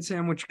huge chicken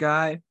sandwich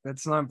guy.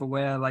 That's not the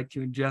way I like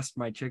to ingest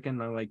my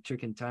chicken. I like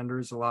chicken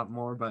tenders a lot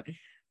more, but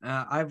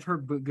I've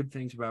heard good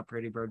things about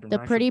Pretty Bird. The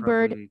Pretty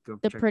Bird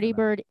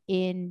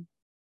in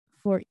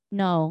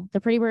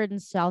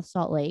South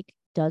Salt Lake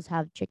does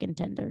have chicken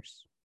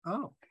tenders.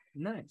 Oh,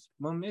 nice.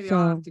 Well, maybe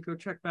I'll have to go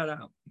check that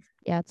out.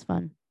 Yeah, it's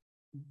fun.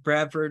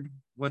 Bradford,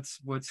 what's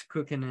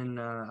cooking in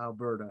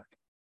Alberta?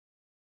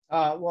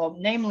 Well,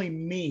 namely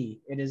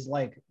me, it is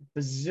like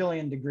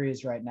bazillion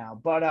degrees right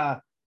now.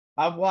 But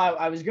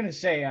I was gonna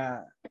say,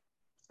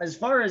 as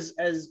far as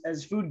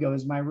food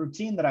goes, my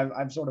routine that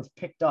I've sort of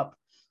picked up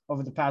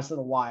over the past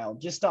little while,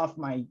 just off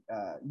my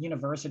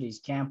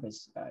university's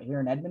campus here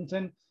in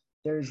Edmonton,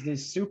 there's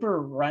this super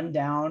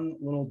rundown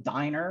little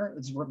diner.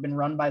 It's been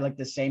run by like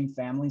the same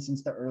family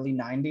since the early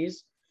 90s.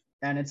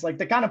 And it's like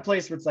the kind of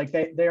place where it's like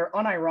they're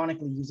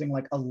unironically using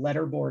like a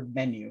letterboard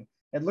menu.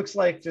 It looks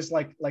like just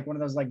like one of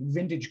those like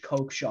vintage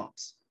Coke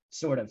shops,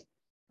 sort of.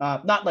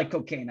 Not like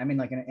cocaine. I mean,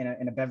 like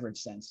in a beverage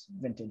sense,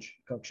 vintage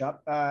Coke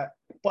shop.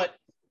 But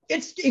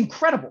it's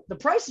incredible. The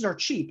prices are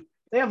cheap.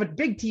 They have a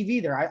big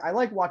TV there. I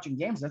like watching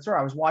games. That's where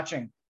I was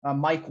watching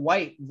Mike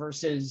White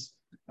versus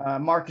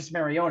Marcus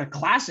Mariota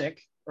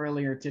Classic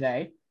earlier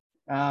today.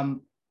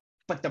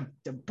 But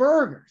the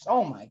burgers,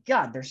 oh my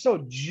God, they're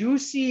so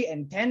juicy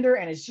and tender.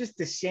 And it's just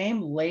the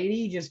same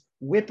lady just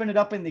whipping it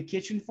up in the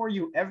kitchen for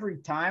you every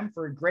time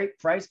for a great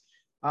price.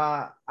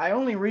 I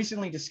only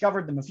recently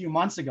discovered them a few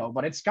months ago,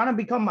 but it's going to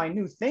become my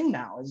new thing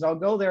now is I'll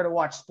go there to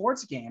watch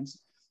sports games.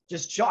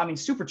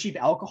 Super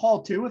cheap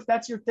alcohol too, if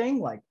that's your thing,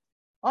 like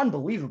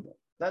unbelievable.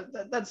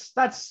 That's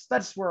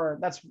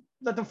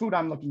the food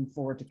I'm looking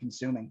forward to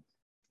consuming.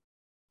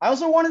 I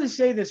also wanted to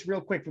say this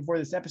real quick before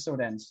this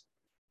episode ends.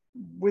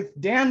 With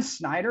Dan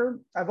Snyder,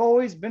 I've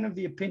always been of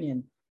the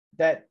opinion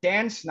that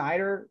Dan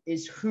Snyder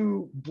is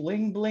who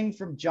Bling Bling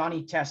from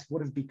Johnny Test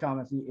would have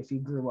become if he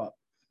grew up.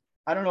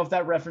 I don't know if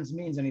that reference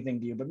means anything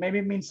to you, but maybe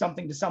it means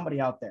something to somebody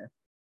out there.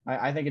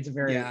 I think it's a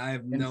very I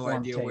have no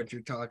idea take. What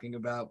you're talking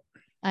about.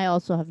 I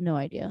also have no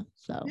idea.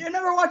 So you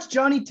never watched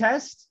Johnny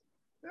Test?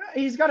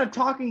 He's got a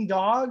talking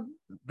dog.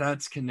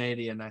 That's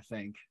Canadian, I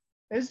think.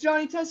 Is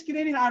Johnny Test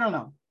Canadian? I don't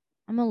know.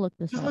 I'm gonna look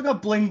this Just up. look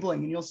up Bling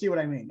Bling and you'll see what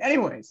I mean.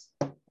 Anyways.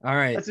 All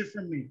right. That's it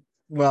from me.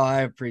 Well,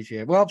 I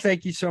appreciate it. Well,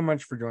 thank you so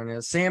much for joining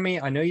us. Sammy,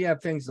 I know you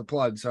have things to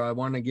plug, so I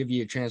want to give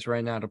you a chance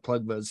right now to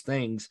plug those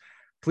things.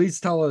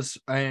 Please tell us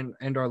and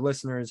our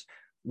listeners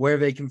where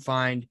they can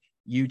find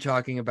you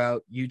talking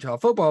about Utah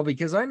football,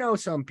 because I know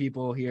some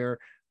people here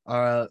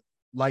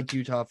like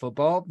Utah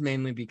football,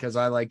 mainly because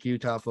I like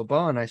Utah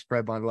football and I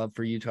spread my love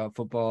for Utah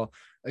football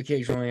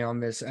occasionally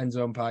on this End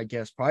Zone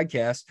podcast.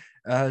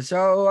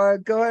 So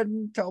go ahead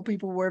and tell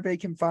people where they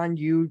can find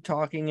you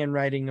talking and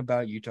writing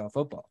about Utah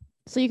football.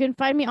 So you can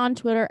find me on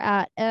Twitter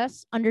at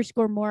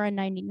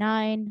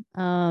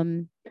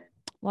S_Mora99.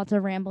 Lots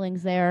of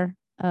ramblings there.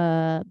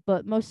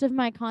 But most of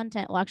my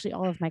content, well, actually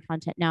all of my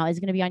content now is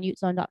going to be on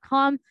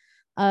utezone.com.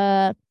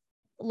 A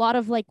lot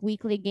of like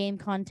weekly game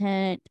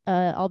content.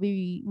 I'll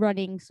be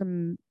running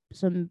some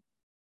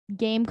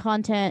game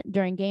content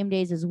during game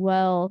days as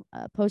well,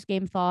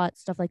 post-game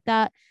thoughts, stuff like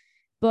that.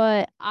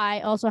 But I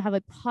also have a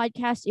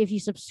podcast. If you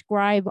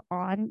subscribe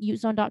on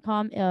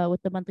utezone.com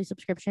with the monthly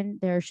subscription,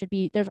 there's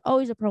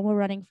always a promo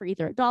running for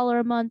either $1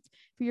 a month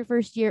for your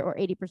first year or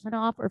 80%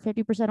 off or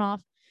 50%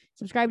 off.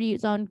 Subscribe to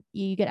Utezone.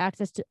 You get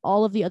access to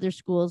all of the other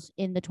schools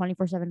in the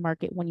 24/7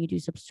 market when you do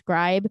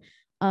subscribe.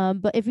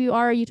 But if you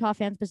are a Utah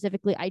fan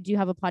specifically, I do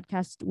have a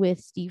podcast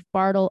with Steve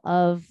Bartle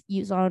of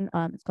Utezone.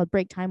 It's called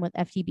Break Time with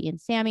FTB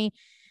and Sammy.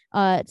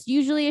 It's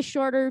usually a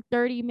shorter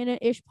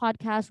 30-minute-ish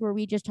podcast where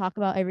we just talk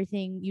about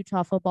everything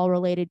Utah football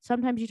related,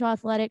 sometimes Utah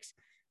athletics.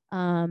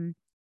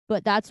 But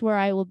but that's where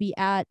I will be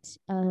at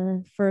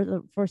for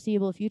the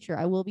foreseeable future.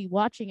 I will be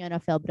watching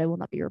NFL, but I will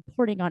not be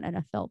reporting on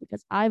NFL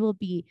because I will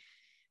be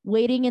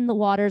wading in the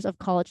waters of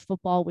college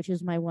football, which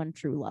is my one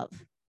true love.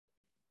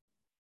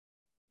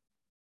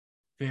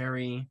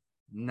 Very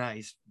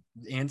nice.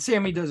 And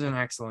Sammy does an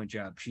excellent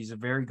job. She's a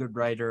very good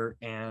writer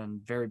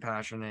and very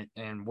passionate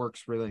and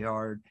works really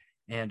hard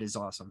and is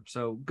awesome.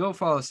 So go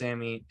follow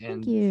Sammy.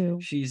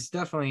 And she's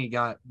definitely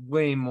got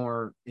way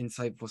more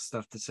insightful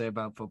stuff to say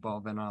about football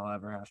than I'll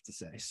ever have to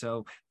say.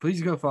 So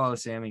please go follow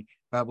Sammy.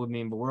 That would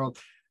mean the world.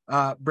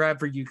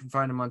 Bradford, you can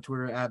find him on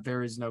Twitter at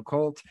There Is No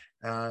Colt.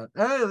 Viet's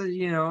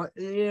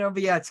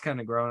kind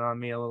of growing on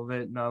me a little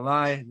bit, no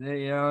lie.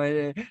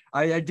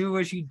 I do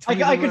wish you'd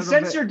tweet I could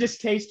sense your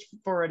distaste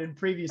for it in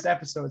previous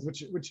episodes,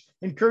 which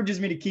encourages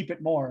me to keep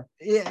it more.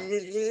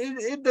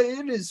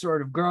 It is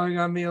sort of growing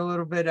on me a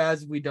little bit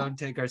as we don't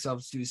take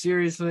ourselves too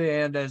seriously.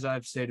 And as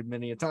I've stated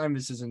many a time,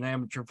 this is an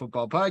amateur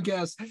football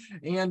podcast,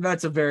 and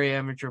that's a very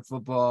amateur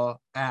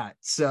football at.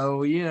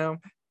 So,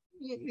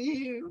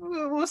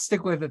 we'll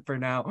stick with it for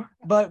now.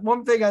 But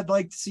one thing I'd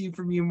like to see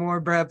from you more,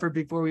 Bradford,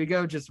 before we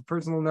go, just a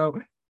personal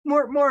note,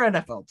 more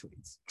NFL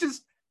tweets.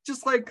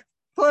 Just like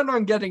plan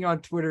on getting on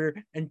Twitter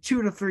and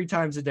 2 to 3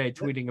 times a day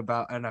tweeting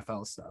about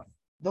NFL stuff.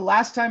 The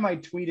last time I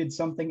tweeted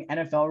something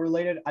NFL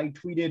related, I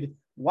tweeted,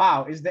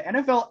 wow, is the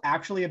NFL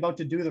actually about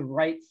to do the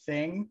right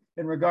thing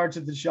in regards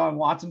to the Deshaun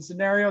Watson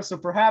scenario? So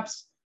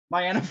perhaps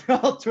my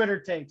NFL Twitter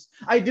takes.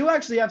 I do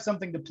actually have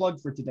something to plug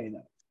for today,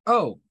 though.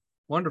 Oh,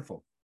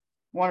 wonderful.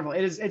 Wonderful.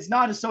 It's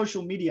not a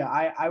social media.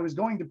 I was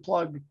going to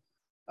plug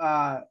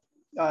the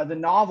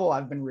novel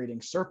I've been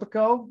reading,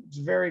 Serpico. It's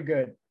very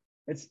good.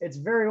 It's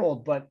very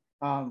old, but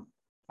I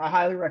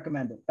highly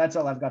recommend it. That's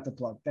all I've got to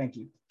plug. Thank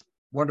you.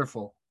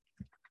 Wonderful.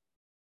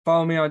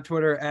 Follow me on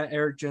Twitter at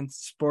Eric Jensen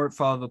Sport.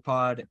 Follow the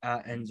pod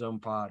at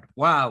Endzone Pod.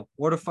 Wow,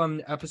 what a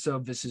fun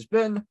episode this has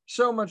been.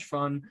 So much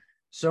fun.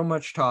 So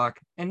much talk.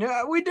 And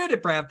we did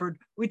it, Bradford.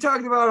 We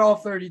talked about all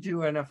 32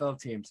 NFL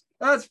teams.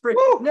 That's pretty.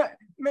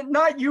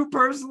 Not you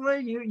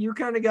personally. You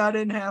kind of got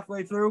in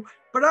halfway through,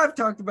 but I've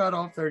talked about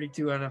all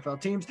 32 NFL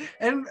teams.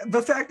 And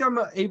the fact I'm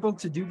able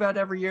to do that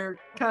every year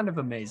kind of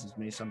amazes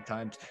me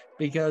sometimes,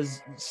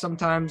 because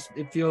sometimes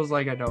it feels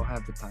like I don't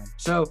have the time.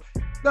 So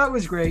that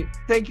was great.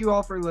 Thank you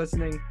all for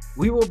listening.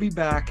 We will be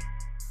back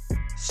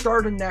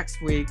starting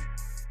next week.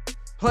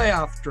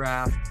 Playoff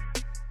draft.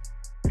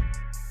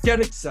 Get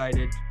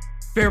excited.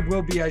 There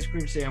will be ice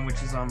cream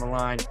sandwiches on the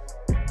line.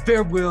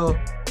 There will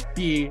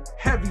be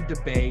heavy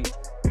debate.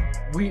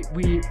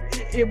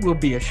 It will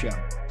be a show.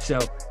 So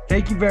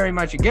thank you very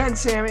much again,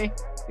 Sammy.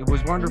 It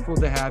was wonderful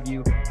to have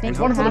you. Thanks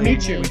for having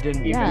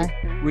me.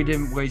 We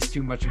didn't waste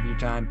too much of your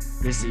time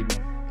this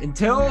evening.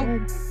 Until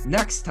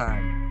next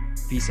time,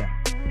 peace out.